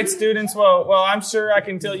 All right, students. Well, I'm sure I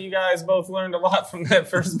can tell you guys both learned a lot from that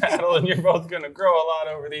first battle, and you're both going to grow a lot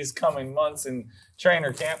over these coming months in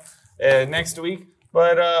trainer camp next week.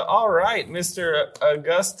 But all right, Mr.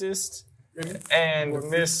 Augustus and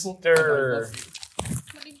Mr.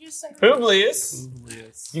 What did you say? Publius,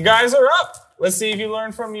 you guys are up. Let's see if you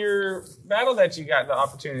learned from your battle that you got the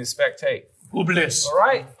opportunity to spectate. Publius. All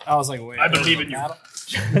right. I was like, wait. I believe in you.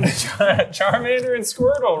 Charmander and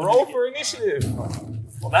Squirtle, roll for initiative.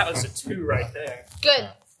 Well, that was a 2 right there. Good.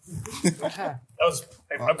 That was.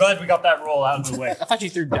 I'm glad we got that roll out of the way. I thought you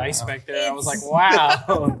threw dice back there. I was like,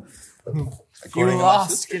 wow. You According to my lost.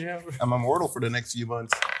 sister, Get over. I'm immortal for the next few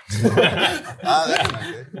months. That's not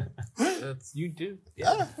good. You do.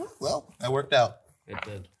 Yeah, well, that worked out. It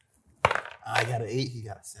did. I got an 8, he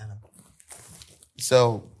got a 7.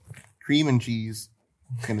 So, cream and cheese,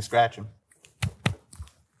 gonna scratch him.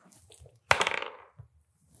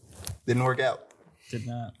 Didn't work out. Did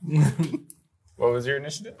not. What was your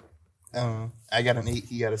initiative? I got an 8,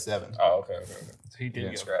 he got a 7. Oh, okay. So he You did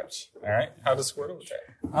didn't go. scratch. All right. How does Squirtle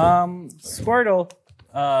attack? Squirtle,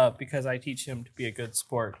 because I teach him to be a good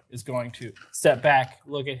sport, is going to step back,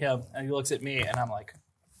 look at him, and he looks at me, and I'm like,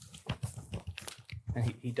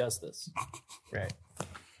 and he does this, right?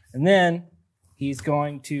 And then he's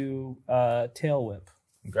going to tail whip,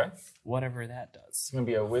 Okay. whatever that does. It's going to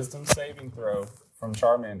be a wisdom saving throw from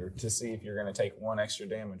Charmander to see if you're going to take 1 extra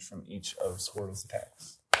damage from each of Squirtle's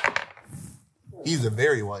attacks. He's a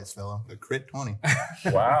very wise fellow. A crit 20.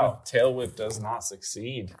 Wow. Tail whip does not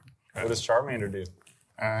succeed. What does Charmander do?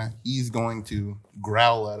 He's going to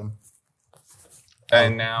growl at him.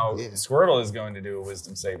 And now Yeah. Squirtle is going to do a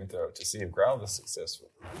wisdom saving throw to see if Growl is successful.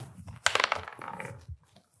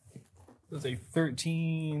 It's a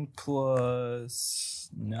 13 plus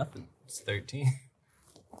nothing. It's 13.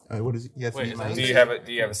 What is he? Yes, Wait, he is might- Do you have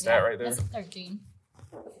a stat right there? That's a 13.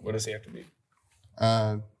 What does he have to be?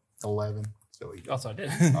 11. So he Also, I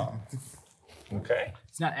did. Okay.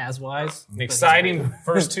 It's not as wise. An exciting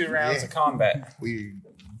first 2 rounds of combat. we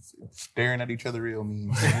staring at each other real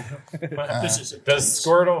mean. This is it. Does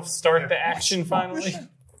Squirtle start the action finally?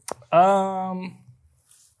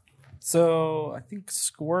 So I think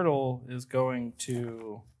Squirtle is going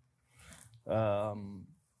to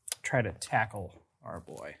try to tackle our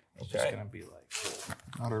boy. It's just Okay. gonna be like,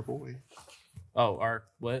 Not our boy. oh, our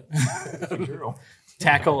what? Girl.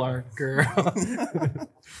 Tackle our girl.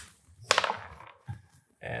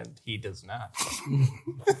 And he does not.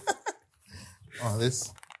 Oh, this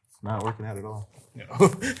is not working out at all. No.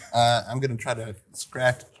 I'm going to try to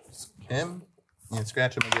scratch him and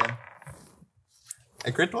scratch him again.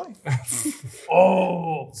 I crit 20.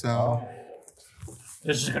 Oh, So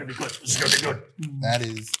this is gonna be good. This is gonna be good. that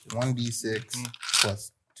is 1d6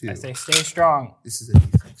 plus 2. I say stay strong. This is a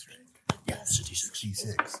d6, right? Yeah, it's a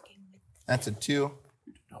D6. d6. That's a 2.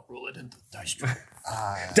 Don't roll it into the dice tray.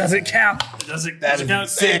 Does it count? It doesn't. That doesn't is count.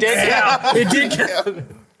 six. It did count. It did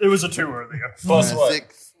count. It was a 2 earlier. Plus what?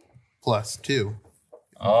 6 plus 2.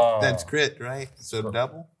 Oh. That's crit, right? So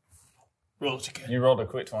double? Roll it again. You rolled a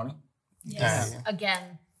quick 20? Yes. Yeah.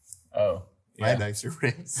 Again. Oh. My Yeah. dice are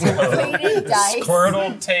raised. Waiting dice.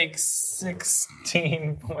 Squirtle takes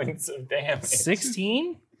 16 points of damage.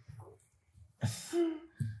 16?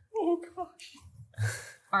 Oh gosh.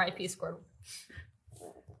 R.I.P. Squirtle.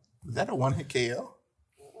 Is that a one-hit KO?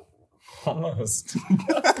 Almost.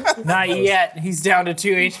 Not yet. He's down to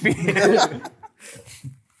 2 HP.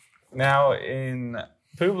 Now, in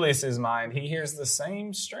Publius's mind, he hears the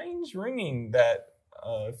same strange ringing that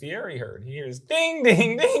Fieri heard. He hears ding,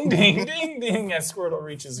 ding, ding, ding, ding, ding as Squirtle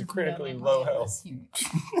reaches a critically low health.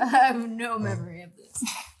 I have no memory of this.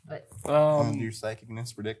 But Do your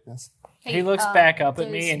psychicness predict this? hey, He looks back up at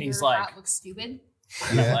does me and he's your like- hat look stupid?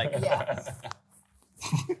 Yeah. like, Yeah.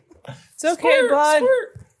 it's okay, bud.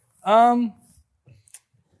 I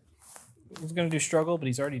was gonna do struggle, but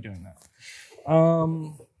he's already doing that.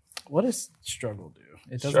 What does struggle do?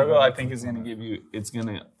 It doesn't Struggle, really I think, is going to give you, it's going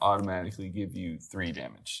to automatically give you 3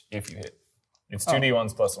 damage if you hit. It's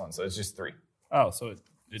 2d1s plus 1, so it's just 3. Oh, so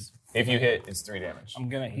it's If you hit, it's 3 damage.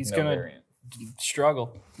 he's No gonna variant.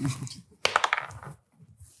 struggle.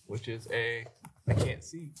 Which is I can't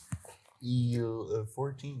see.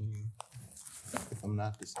 14. If I'm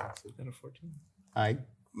not decisive. Is that a 14? I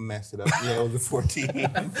messed it up. Yeah, it was a 14.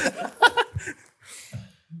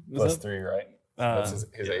 Plus 3, right? That's his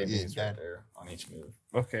ABs yeah, right there on each move.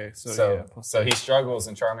 Okay, so So, plus so he struggles,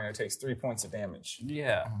 and Charmander takes 3 points of damage.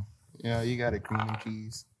 yeah. Yeah, you got it, cream and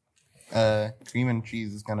cheese. Cream and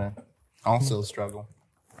cheese is gonna also struggle.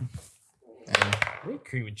 And, I think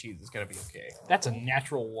cream and cheese is gonna be okay. That's a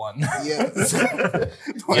natural 1. yeah.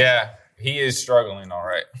 Yeah, he is struggling, all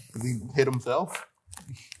right. Does he hit himself?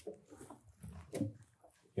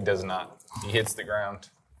 He does not. He hits the ground.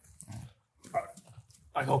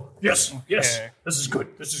 I go, yes, yes. Okay. This is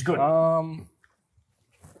good. This is good. I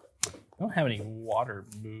don't have any water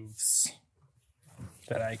moves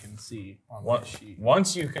that I can see on this sheet.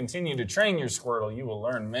 Once you continue to train your Squirtle, you will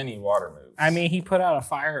learn many water moves. I mean, he put out a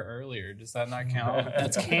fire earlier. Does that not count?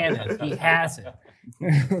 That's canon. He has it.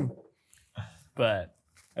 But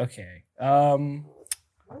okay,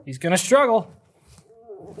 he's gonna struggle.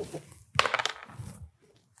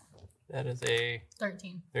 That is a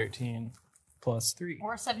 13 13 plus 3.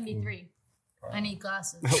 or 73. I need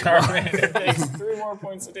glasses. Charmander takes 3 more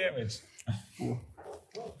points of damage.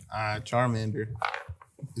 Charmander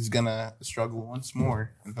is gonna struggle once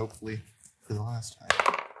more, and hopefully for the last time.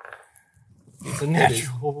 It's a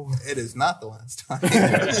natural. It is not the last time.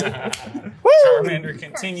 Charmander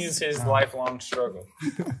continues his lifelong struggle.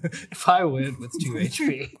 If I win with 2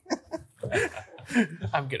 HP,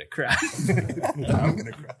 I'm gonna cry. I'm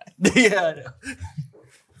gonna cry. Yeah, I know.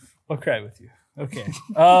 I'll cry with you. Okay.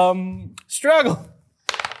 Struggle.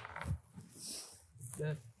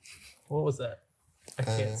 What was that? I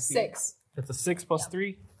can't see. 6. That's a 6 plus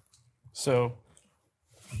 3. So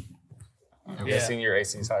I'm guessing your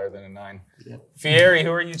AC is higher than a 9. Yeah. Fieri,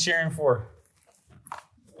 who are you cheering for?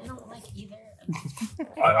 I don't like either.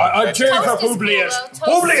 I'm cheering for Toast is cool, Publius. though. Toast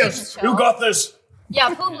Publius, is you chill. got this.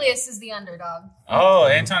 Yeah, Publius is the underdog. Oh,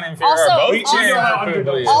 Anton and Fieri Also- are both cheering also- for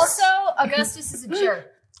Publius. Also, Augustus is a jerk.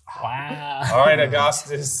 wow. All right,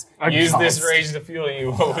 Augustus, use this Augustus. rage to fuel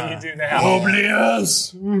you. What will you do now?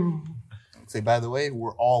 Publius. Say, by the way,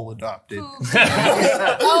 we're all adopted.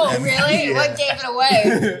 Oh, really? Yeah. What gave it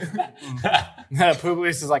away?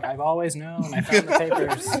 Publius is like, I've always known. I found the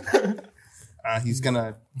papers. He's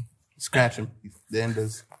gonna scratch him.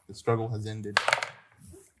 The struggle has ended.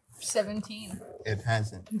 17. It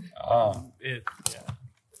hasn't. Oh, It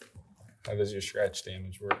how does your scratch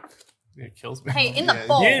damage work? kills me. Hey, in the Yeah,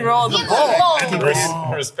 bowl. you didn't roll the in bowl. the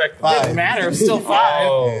bowl. Respect. Five. Doesn't matter. It's still 5.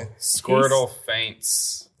 Oh, Yeah. Squirtle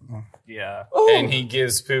faints. Yeah. And he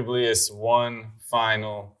gives Publius one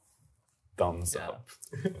final thumbs up.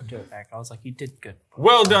 Do it back. I was like, you did good.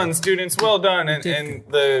 Well done, students. Well done. And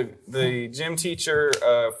the gym teacher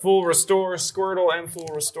full restores Squirtle and full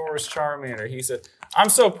restores Charmander. He said, I'm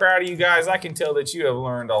so proud of you guys. I can tell that you have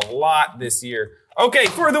learned a lot this year. Okay,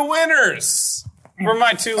 for the winners, for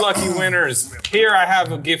my 2 lucky winners, here I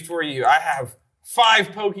have a gift for you. I have 5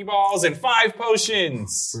 Pokeballs and 5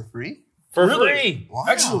 potions For free? for free. Wow.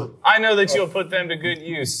 Excellent. I know that you'll put them to good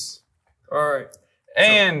use. All right.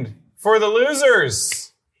 And for the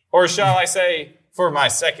losers, or shall I say, for my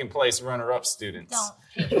second place runner-up students,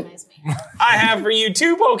 Don't patronize me. I have for you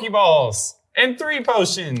 2 Pokeballs and 3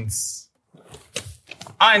 potions.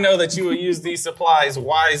 I know that you will use these supplies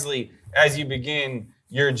wisely as you begin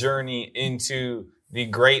your journey into the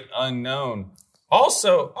great unknown.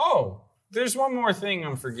 Also, there's one more thing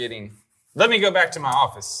I'm forgetting. Let me go back to my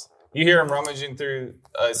office. You hear him rummaging through,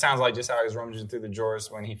 it sounds like just how he was rummaging through the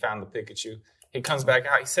drawers when he found the Pikachu. He comes back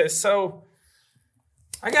out. He says, so,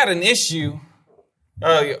 I got an issue.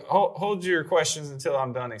 Hold your questions until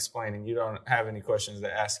I'm done explaining. You don't have any questions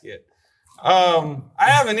to ask yet. I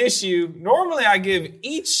have an issue. Normally, I give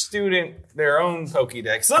each student their own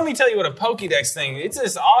Pokédex. Let me tell you what a Pokédex thing is. It's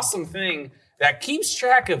this awesome thing that keeps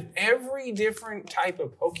track of every different type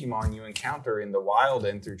of Pokemon you encounter in the wild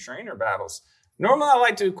and through trainer battles. Normally, I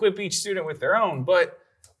like to equip each student with their own, but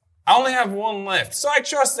I only have one left. So I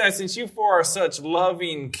trust that since you 4 are such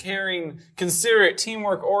loving, caring, considerate,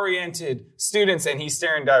 teamwork-oriented students, and he's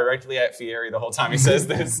staring directly at Fieri the whole time he says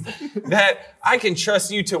this, that I can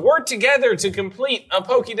trust you to work together to complete a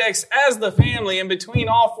Pokédex as the family. And between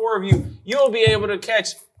all 4 of you, you'll be able to catch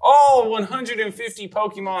all 150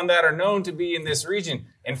 Pokemon that are known to be in this region.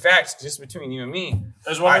 In fact, just between you and me,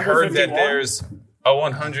 I heard that there's a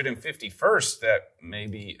 151st that may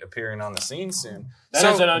be appearing on the scene soon.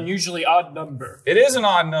 That is an unusually odd number. It is an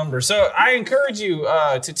odd number. So I encourage you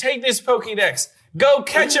to take this Pokédex Go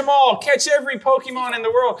catch them all. Catch every Pokemon in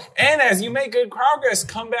the world. And as you make good progress,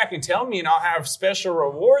 come back and tell me, and I'll have special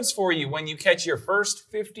rewards for you when you catch your first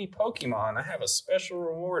 50 Pokemon. I have a special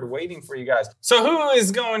reward waiting for you guys. So who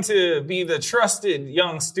is going to be the trusted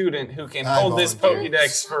young student who can hold this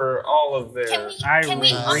Pokédex for all of their... Can we, I can we,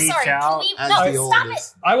 reach I'm sorry, can out we, as no, the stop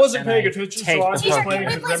oldest. it. I wasn't And paying I attention, take so I was the just Teacher, playing can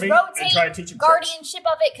we with please Remy and try to teach rotate him tricks. guardianship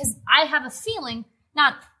of it? Because I have a feeling,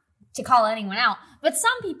 not to call anyone out, but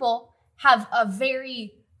some people have a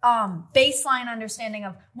very baseline understanding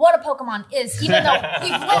of what a Pokemon is, even though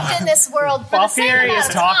we've lived in this world for While the same Fieri amount is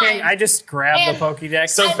of talking, time. I just grab And- the Pokédex.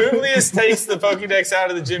 So Publius takes the Pokédex out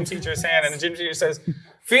of the gym teacher's hand, and the gym teacher says,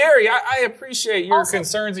 Fieri, I appreciate your Also-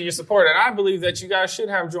 concerns and your support, and I believe that you guys should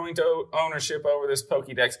have joint ownership over this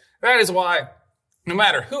Pokédex. That is why, no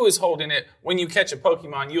matter who is holding it, when you catch a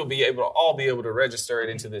Pokemon, you'll be able to register it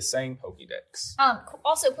into this same Pokédex.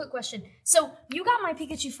 Also, quick question. So you got my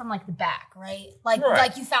Pikachu from like the back, right? Like Right.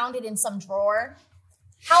 like you found it in some drawer.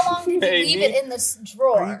 How long did you Maybe. leave it in this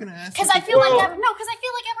drawer? Are you gonna ask Because me I feel Well- like everyone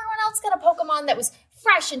else got a Pokemon that was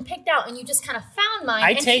fresh and picked out, and you just kind of found mine.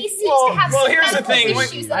 I and take- he seems to have well, some here's the medical thing.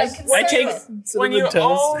 issues that I I'm concerned take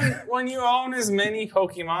with. When you own as many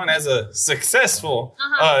Pokemon as a successful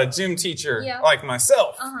gym teacher Yeah. like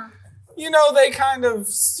myself, Uh-huh. you know, they kind of,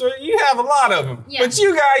 so you have a lot of them. Yeah. But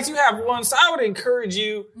you guys, you have one. So I would encourage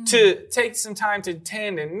you to take some time to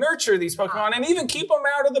tend and nurture these Pokemon and even keep them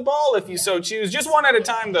out of the ball if you so choose. Just one at a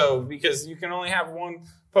time, though, because you can only have one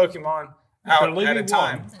Pokemon out only at a be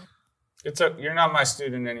time. You're not my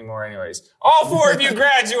student anymore anyways. All four of you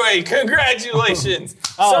graduate. Congratulations.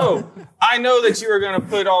 So I know that you are going to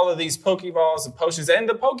put all of these Pokeballs and potions and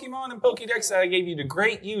the Pokemon and Pokédex that I gave you to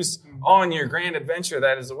great use on your grand adventure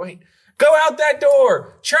that is await. Go out that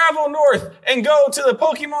door, travel north, and go to the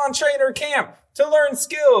Pokemon trainer camp to learn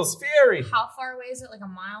skills. Fieri. How far away is it? Like a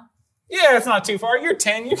mile? Yeah, it's not too far. You're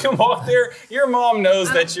 10. You can walk there. Your mom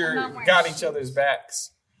knows that I'm you're not wearing got shoes. each other's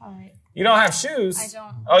backs. All right. You don't have shoes. I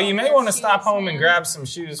don't. Oh, you may wear want to stop shoes, home man. and grab some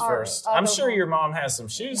shoes All right, first. I'll I'm go sure home. your mom has some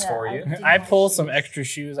shoes Yeah, for you. I pull some extra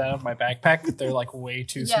shoes out of my backpack, but they're like way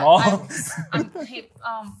too Yeah, small.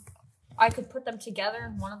 I could put them together,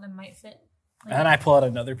 and one of them might fit. And I pull out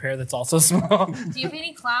another pair that's also small. Do you have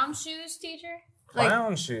any clown shoes, teacher?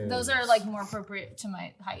 Clown shoes. Those are like more appropriate to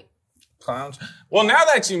my height. Clowns. Well, now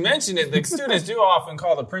that you mention it, the students do often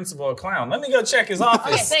call the principal a clown. Let me go check his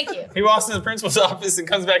office. Okay, thank you. He walks into the principal's office and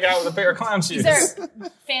comes back out with a pair of clown shoes. These are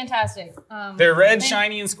fantastic. They're red, they-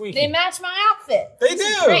 shiny, and squeaky. They match my outfit. They This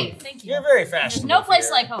is do. Great, thank you. You're very There's fashionable. no place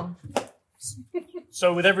Fieri. like home.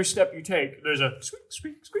 So with every step you take, there's a squeak,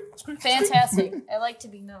 squeak, squeak, squeak. Fantastic. I like to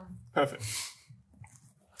be known. Perfect.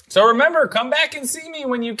 So remember, come back and see me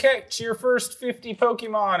when you catch your first 50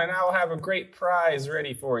 Pokemon, and I'll have a great prize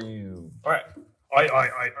ready for you. All right.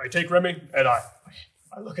 I take Remy and I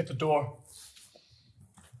look at the door.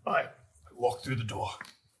 I walk through the door.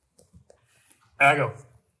 And I go,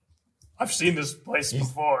 I've seen this place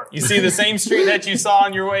before. You see the same street that you saw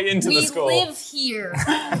on your way into the We school. live here.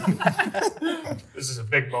 This is a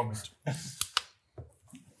big moment.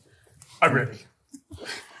 I'm ready.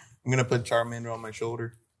 I'm gonna put Charmander on my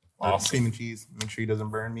shoulder. Awesome. Cream and cheese. Make sure he doesn't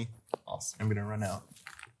burn me. Awesome. I'm gonna run out.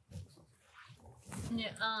 Yeah,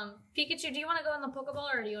 Pikachu, do you want to go in the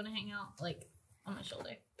Pokeball or do you want to hang out like on my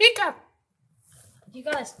shoulder? Pika! You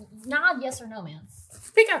guys nod yes or no, man.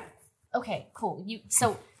 Pika! Okay, cool.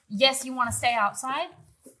 So yes, you want to stay outside?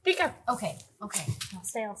 Pika! Okay, I'll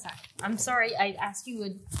stay outside. I'm sorry, I asked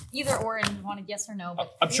you either or and you wanted yes or no.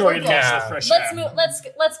 But I'm sure we'll he go. loves the Yeah. fresh Let's air. move.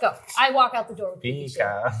 Let's go. I walk out the door with Pikachu.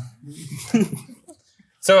 Pika.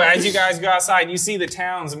 So as you guys go outside, you see the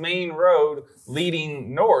town's main road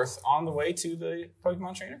leading north on the way to the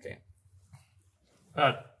Pokemon trainer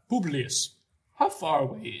camp. Publius, how far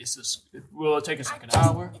away is this? Will it take us like an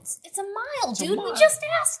hour? It's a mile, a dude. mile. We just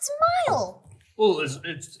asked. It's a mile. Well,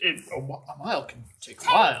 a mile can take a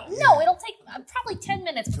while. No, it'll take probably 10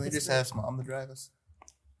 minutes. Can we just ask Mom to drive us?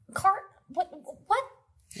 Car? What?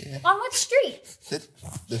 Yeah. On what street?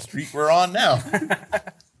 The street we're on now.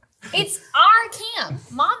 It's our camp.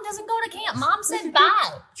 Mom doesn't go to camp. Mom said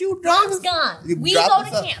bye. You Mom's gone. You We dropped go us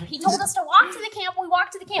to up. camp. He told us to walk to the camp. We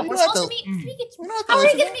walk to the camp. We We're don't have supposed to to- meet Pikachu. we don't have to How are we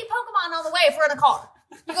listen going to to meet Pokemon on the way if we're in a car?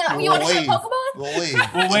 You want to hit a Pokemon? We'll wave.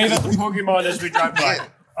 We'll wave at the Pokemon as we drive by. Yeah.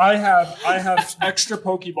 I have extra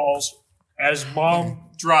Pokeballs. As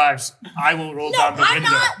Mom drives, I will roll No, down the I'm window.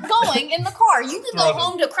 not going in the car. You can go Throw them.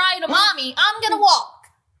 home to cry to mommy. I'm going to walk.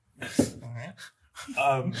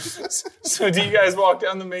 So do you guys walk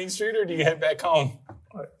down the main street or do you head back home?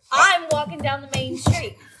 I'm walking down the main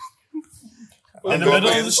street. In the middle of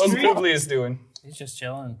the What's street? Publius doing? He's just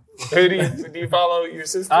chilling. Who do you follow your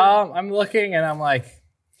sister? I'm looking and I'm like,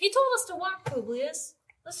 He told us to walk, Publius.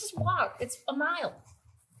 Let's just walk. It's a mile.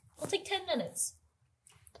 It'll take 10 minutes.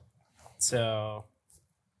 so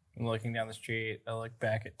I'm looking down the street. I look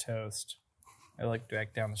back at Toast. I look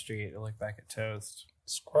back down the street. I look back at Toast.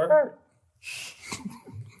 Squirt.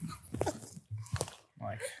 I'm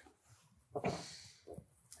like,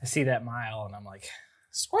 I see that mile and I'm like,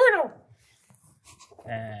 Squirtle.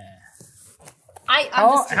 eh. I'm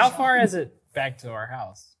How far is it back to our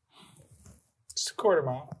house? Just a quarter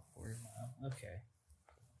mile. Okay.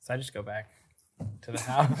 So I just go back to the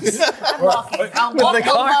house. I'm walking. I'll walk the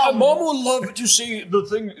car. alone. Mom will love to see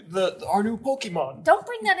our new Pokemon. Don't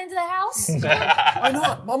bring that into the house. Why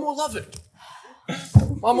not? Mom will love it.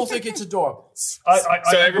 Mom will think it's adorable. So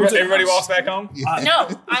everybody walks back home? No,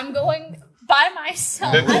 I'm going by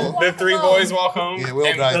myself. The three boys walk home? Yeah,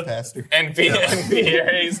 we'll drive past her. And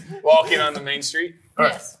Fiere's walking on the main street?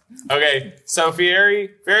 Yes. Okay, so Fieri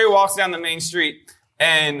walks down the main street,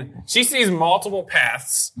 and she sees multiple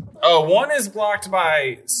paths. One is blocked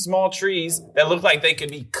by small trees that look like they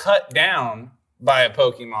could be cut down by a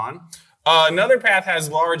Pokemon. Another path has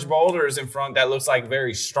large boulders in front that looks like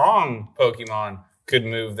very strong Pokemon could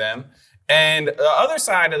move them. And the other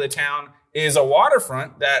side of the town is a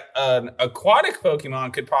waterfront that an aquatic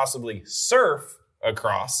Pokemon could possibly surf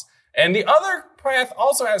across. And the other path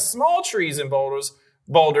also has small trees and boulders,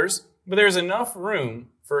 but there's enough room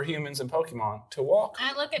for humans and Pokemon to walk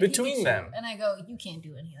I look at between Pikachu them. and I go, "You can't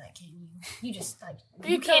do any of that, can you? You just like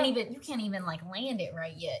you can't even like land it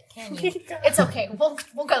right yet, can you? It's okay. We'll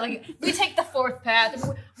go. Like, we take the fourth path.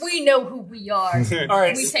 We know who we are. All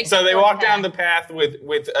right. So they walk down the path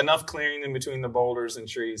with enough clearing in between the boulders and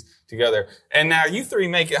trees together. And now you three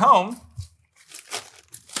make it home.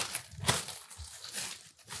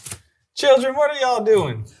 Children, what are y'all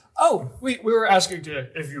doing? Oh, we were asking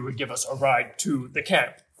if you would give us a ride to the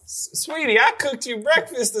camp. Sweetie, I cooked you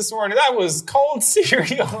breakfast this morning. That was cold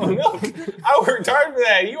cereal and milk. I worked hard for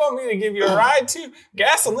that. You want me to give you a ride too?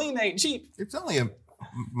 Gasoline ain't cheap. It's only a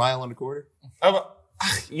mile and a quarter.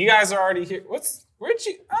 You guys are already here. Where'd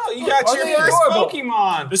you? Oh, you got your they're first adorable.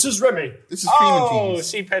 Pokemon. This is Remy. This is cream and Oh,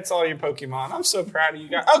 cheese. she pets all your Pokemon. I'm so proud of you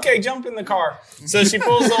guys. Okay, jump in the car. So she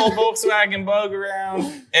pulls the old Volkswagen Bug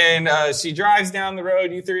around, and she drives down the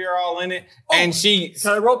road. You three are all in it, and she.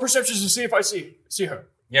 Can I roll perceptions to see if I see her?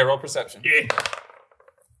 Yeah, roll perception. Yeah.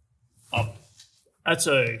 That's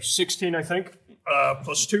a 16, I think.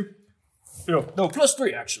 Plus 2. No, plus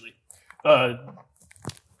 3, actually.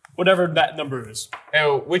 Whatever that number is.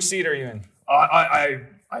 Oh, which seat are you in? I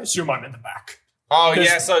assume I'm in the back. Oh,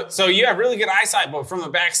 yeah. So you have really good eyesight, but from the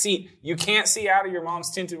back seat, you can't see out of your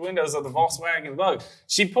mom's tinted windows of the Volkswagen Bug.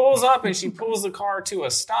 She pulls up and she pulls the car to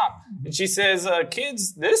a stop. And she says,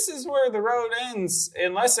 kids, this is where the road ends.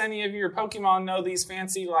 Unless any of your Pokemon know these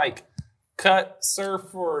fancy, like, cut,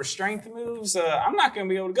 surf, or strength moves, I'm not going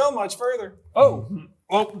to be able to go much further. Oh,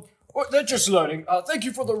 well, they're just learning. Thank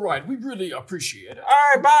you for the ride. We really appreciate it.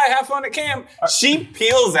 All right, bye. Have fun at camp. She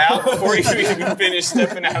peels out before you even finish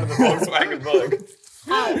stepping out of the Volkswagen Bug.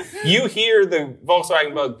 You hear the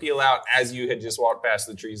Volkswagen Bug peel out as you had just walked past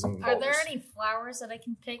the trees and boulders. Are there any flowers that I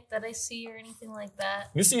can pick that I see or anything like that?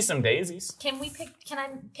 You see some daisies. Can I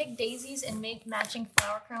pick daisies and make matching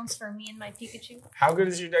flower crowns for me and my Pikachu? How good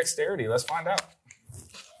is your dexterity? Let's find out.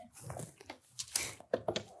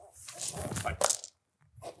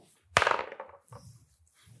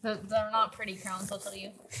 They're not pretty crowns, I'll tell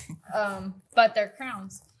you. But they're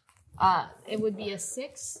crowns. It would be a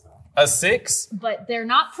 6. A 6? But they're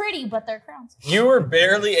not pretty, but they're crowns. You were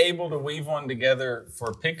barely able to weave one together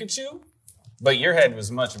for Pikachu, but your head was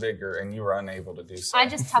much bigger and you were unable to do so. I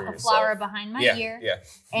just tuck for a flower yourself. behind my ear, Yeah,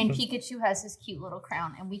 and Pikachu has his cute little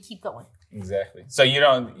crown, and we keep going. exactly. So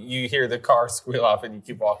you hear the car squeal off and you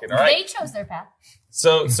keep walking, all right? They chose their path.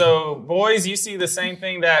 So boys, you see the same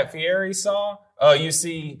thing that Fieri saw. You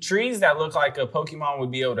see trees that look like a Pokemon would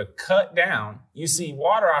be able to cut down. You see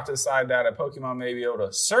water off to the side that a Pokemon may be able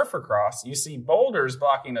to surf across. You see boulders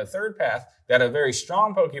blocking a third path that a very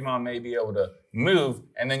strong Pokemon may be able to move.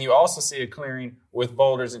 And then you also see a clearing with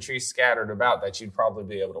boulders and trees scattered about that you'd probably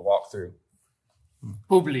be able to walk through.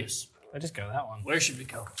 Publius, I just go that one. where should we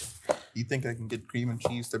go? You think I can get cream and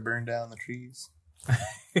cheese to burn down the trees?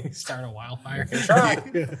 Start a wildfire. All right,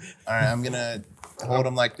 I'm going to hold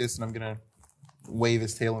him like this, and I'm going to wave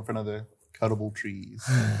his tail in front of the cuttable trees.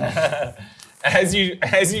 As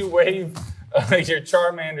you wave your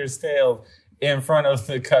Charmander's tail in front of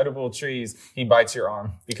the cuttable trees, he bites your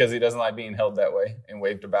arm because he doesn't like being held that way and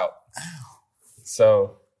waved about.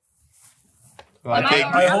 So I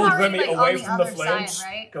hold already, Remy like, on away the from the other flames side,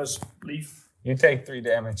 right? because leaf. You take 3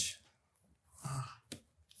 damage.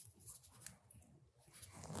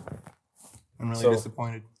 I'm really So-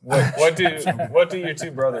 disappointed. What do your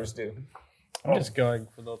 2 brothers do? I'm just going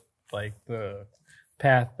for the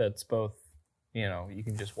path that's both, you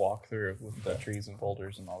can just walk through with the trees and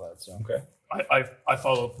boulders and all that stuff. Okay. I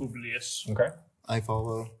follow Publius. Okay. I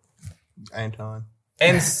follow Anton.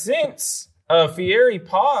 And since Fieri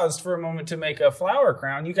paused for a moment to make a flower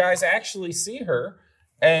crown, you guys actually see her,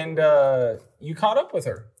 and you caught up with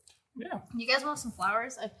her. Yeah. You guys want some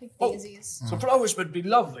flowers? I picked daisies. So flowers would be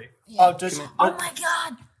lovely. Yeah. I'll just. Oh my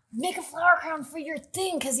god! Make a flower crown for your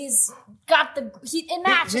thing, because he's got it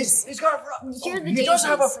matches. He's got a flower. Here are the He daisies. does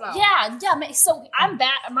have a flower. Yeah. So I'm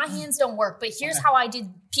bad. My hands don't work, but here's how I did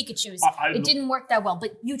Pikachu's. It didn't work that well,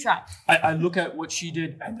 but you try. I look at what she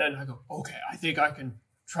did, and then I go, okay, I think I can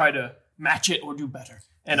try to match it or do better.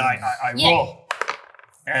 And I roll.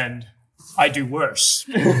 And I do worse.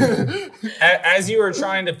 As you are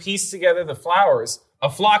trying to piece together the flowers, a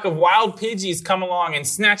flock of wild Pidgeys come along and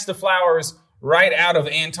snatch the flowers right out of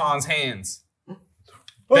Anton's hands.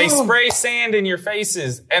 They spray sand in your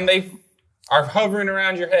faces, and they are hovering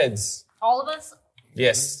around your heads. All of us?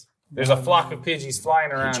 Yes. There's a flock of Pidgeys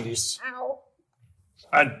flying around you. Ow.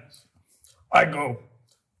 And I go,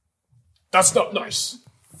 that's not nice.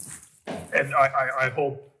 And I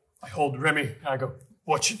hold Remy, and I go,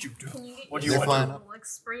 what should you do? What do you They're want flying to do? up. Like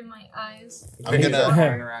spray my eyes. I'm Pidgeys are gonna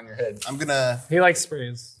flying around your head. He likes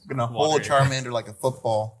sprays. hold Charmander like a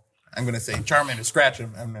football. I'm gonna say, Charmander, scratch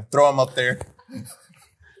him. I'm gonna throw him up there.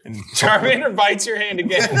 And Charmander bites your hand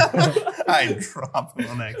again. I drop him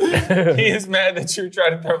on that. He is mad that you try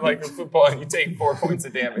to throw him like a football and you take 4 points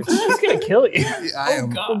of damage. He's going to kill you. I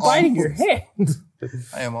am I'm biting your hand.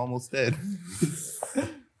 I am almost dead.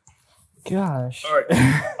 Gosh. All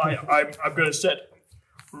right, I'm gonna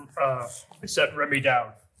I set Remy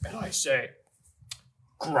down, and I say,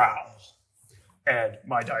 growl. And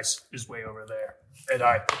my dice is way over there.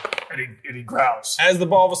 And he growls. As the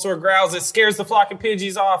Bulbasaur growls, it scares the flock of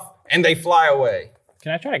Pidgeys off, and they fly away.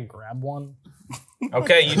 Can I try to grab one?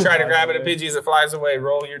 Okay, you try to grab it at Pidgey as it flies away.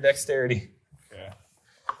 Roll your dexterity. Yeah.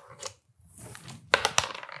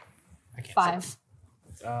 5.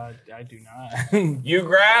 I do not. You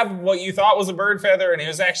grab what you thought was a bird feather, and it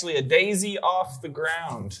was actually a daisy off the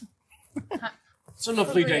ground. It's a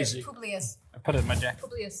lovely daisy. Publius. I put it in my jacket.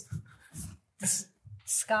 Publius.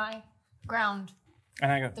 Sky. Ground.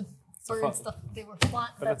 And I go, The birds, they were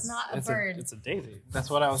flying. but That's not a bird. It's a daisy. That's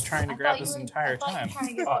what I was trying to grab this entire time.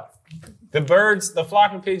 The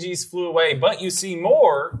flock of Pidgeys flew away, but you see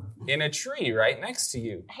more in a tree right next to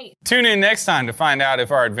you. Hey. Tune in next time to find out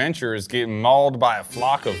if our adventurers get mauled by a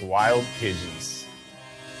flock of wild Pidgeys.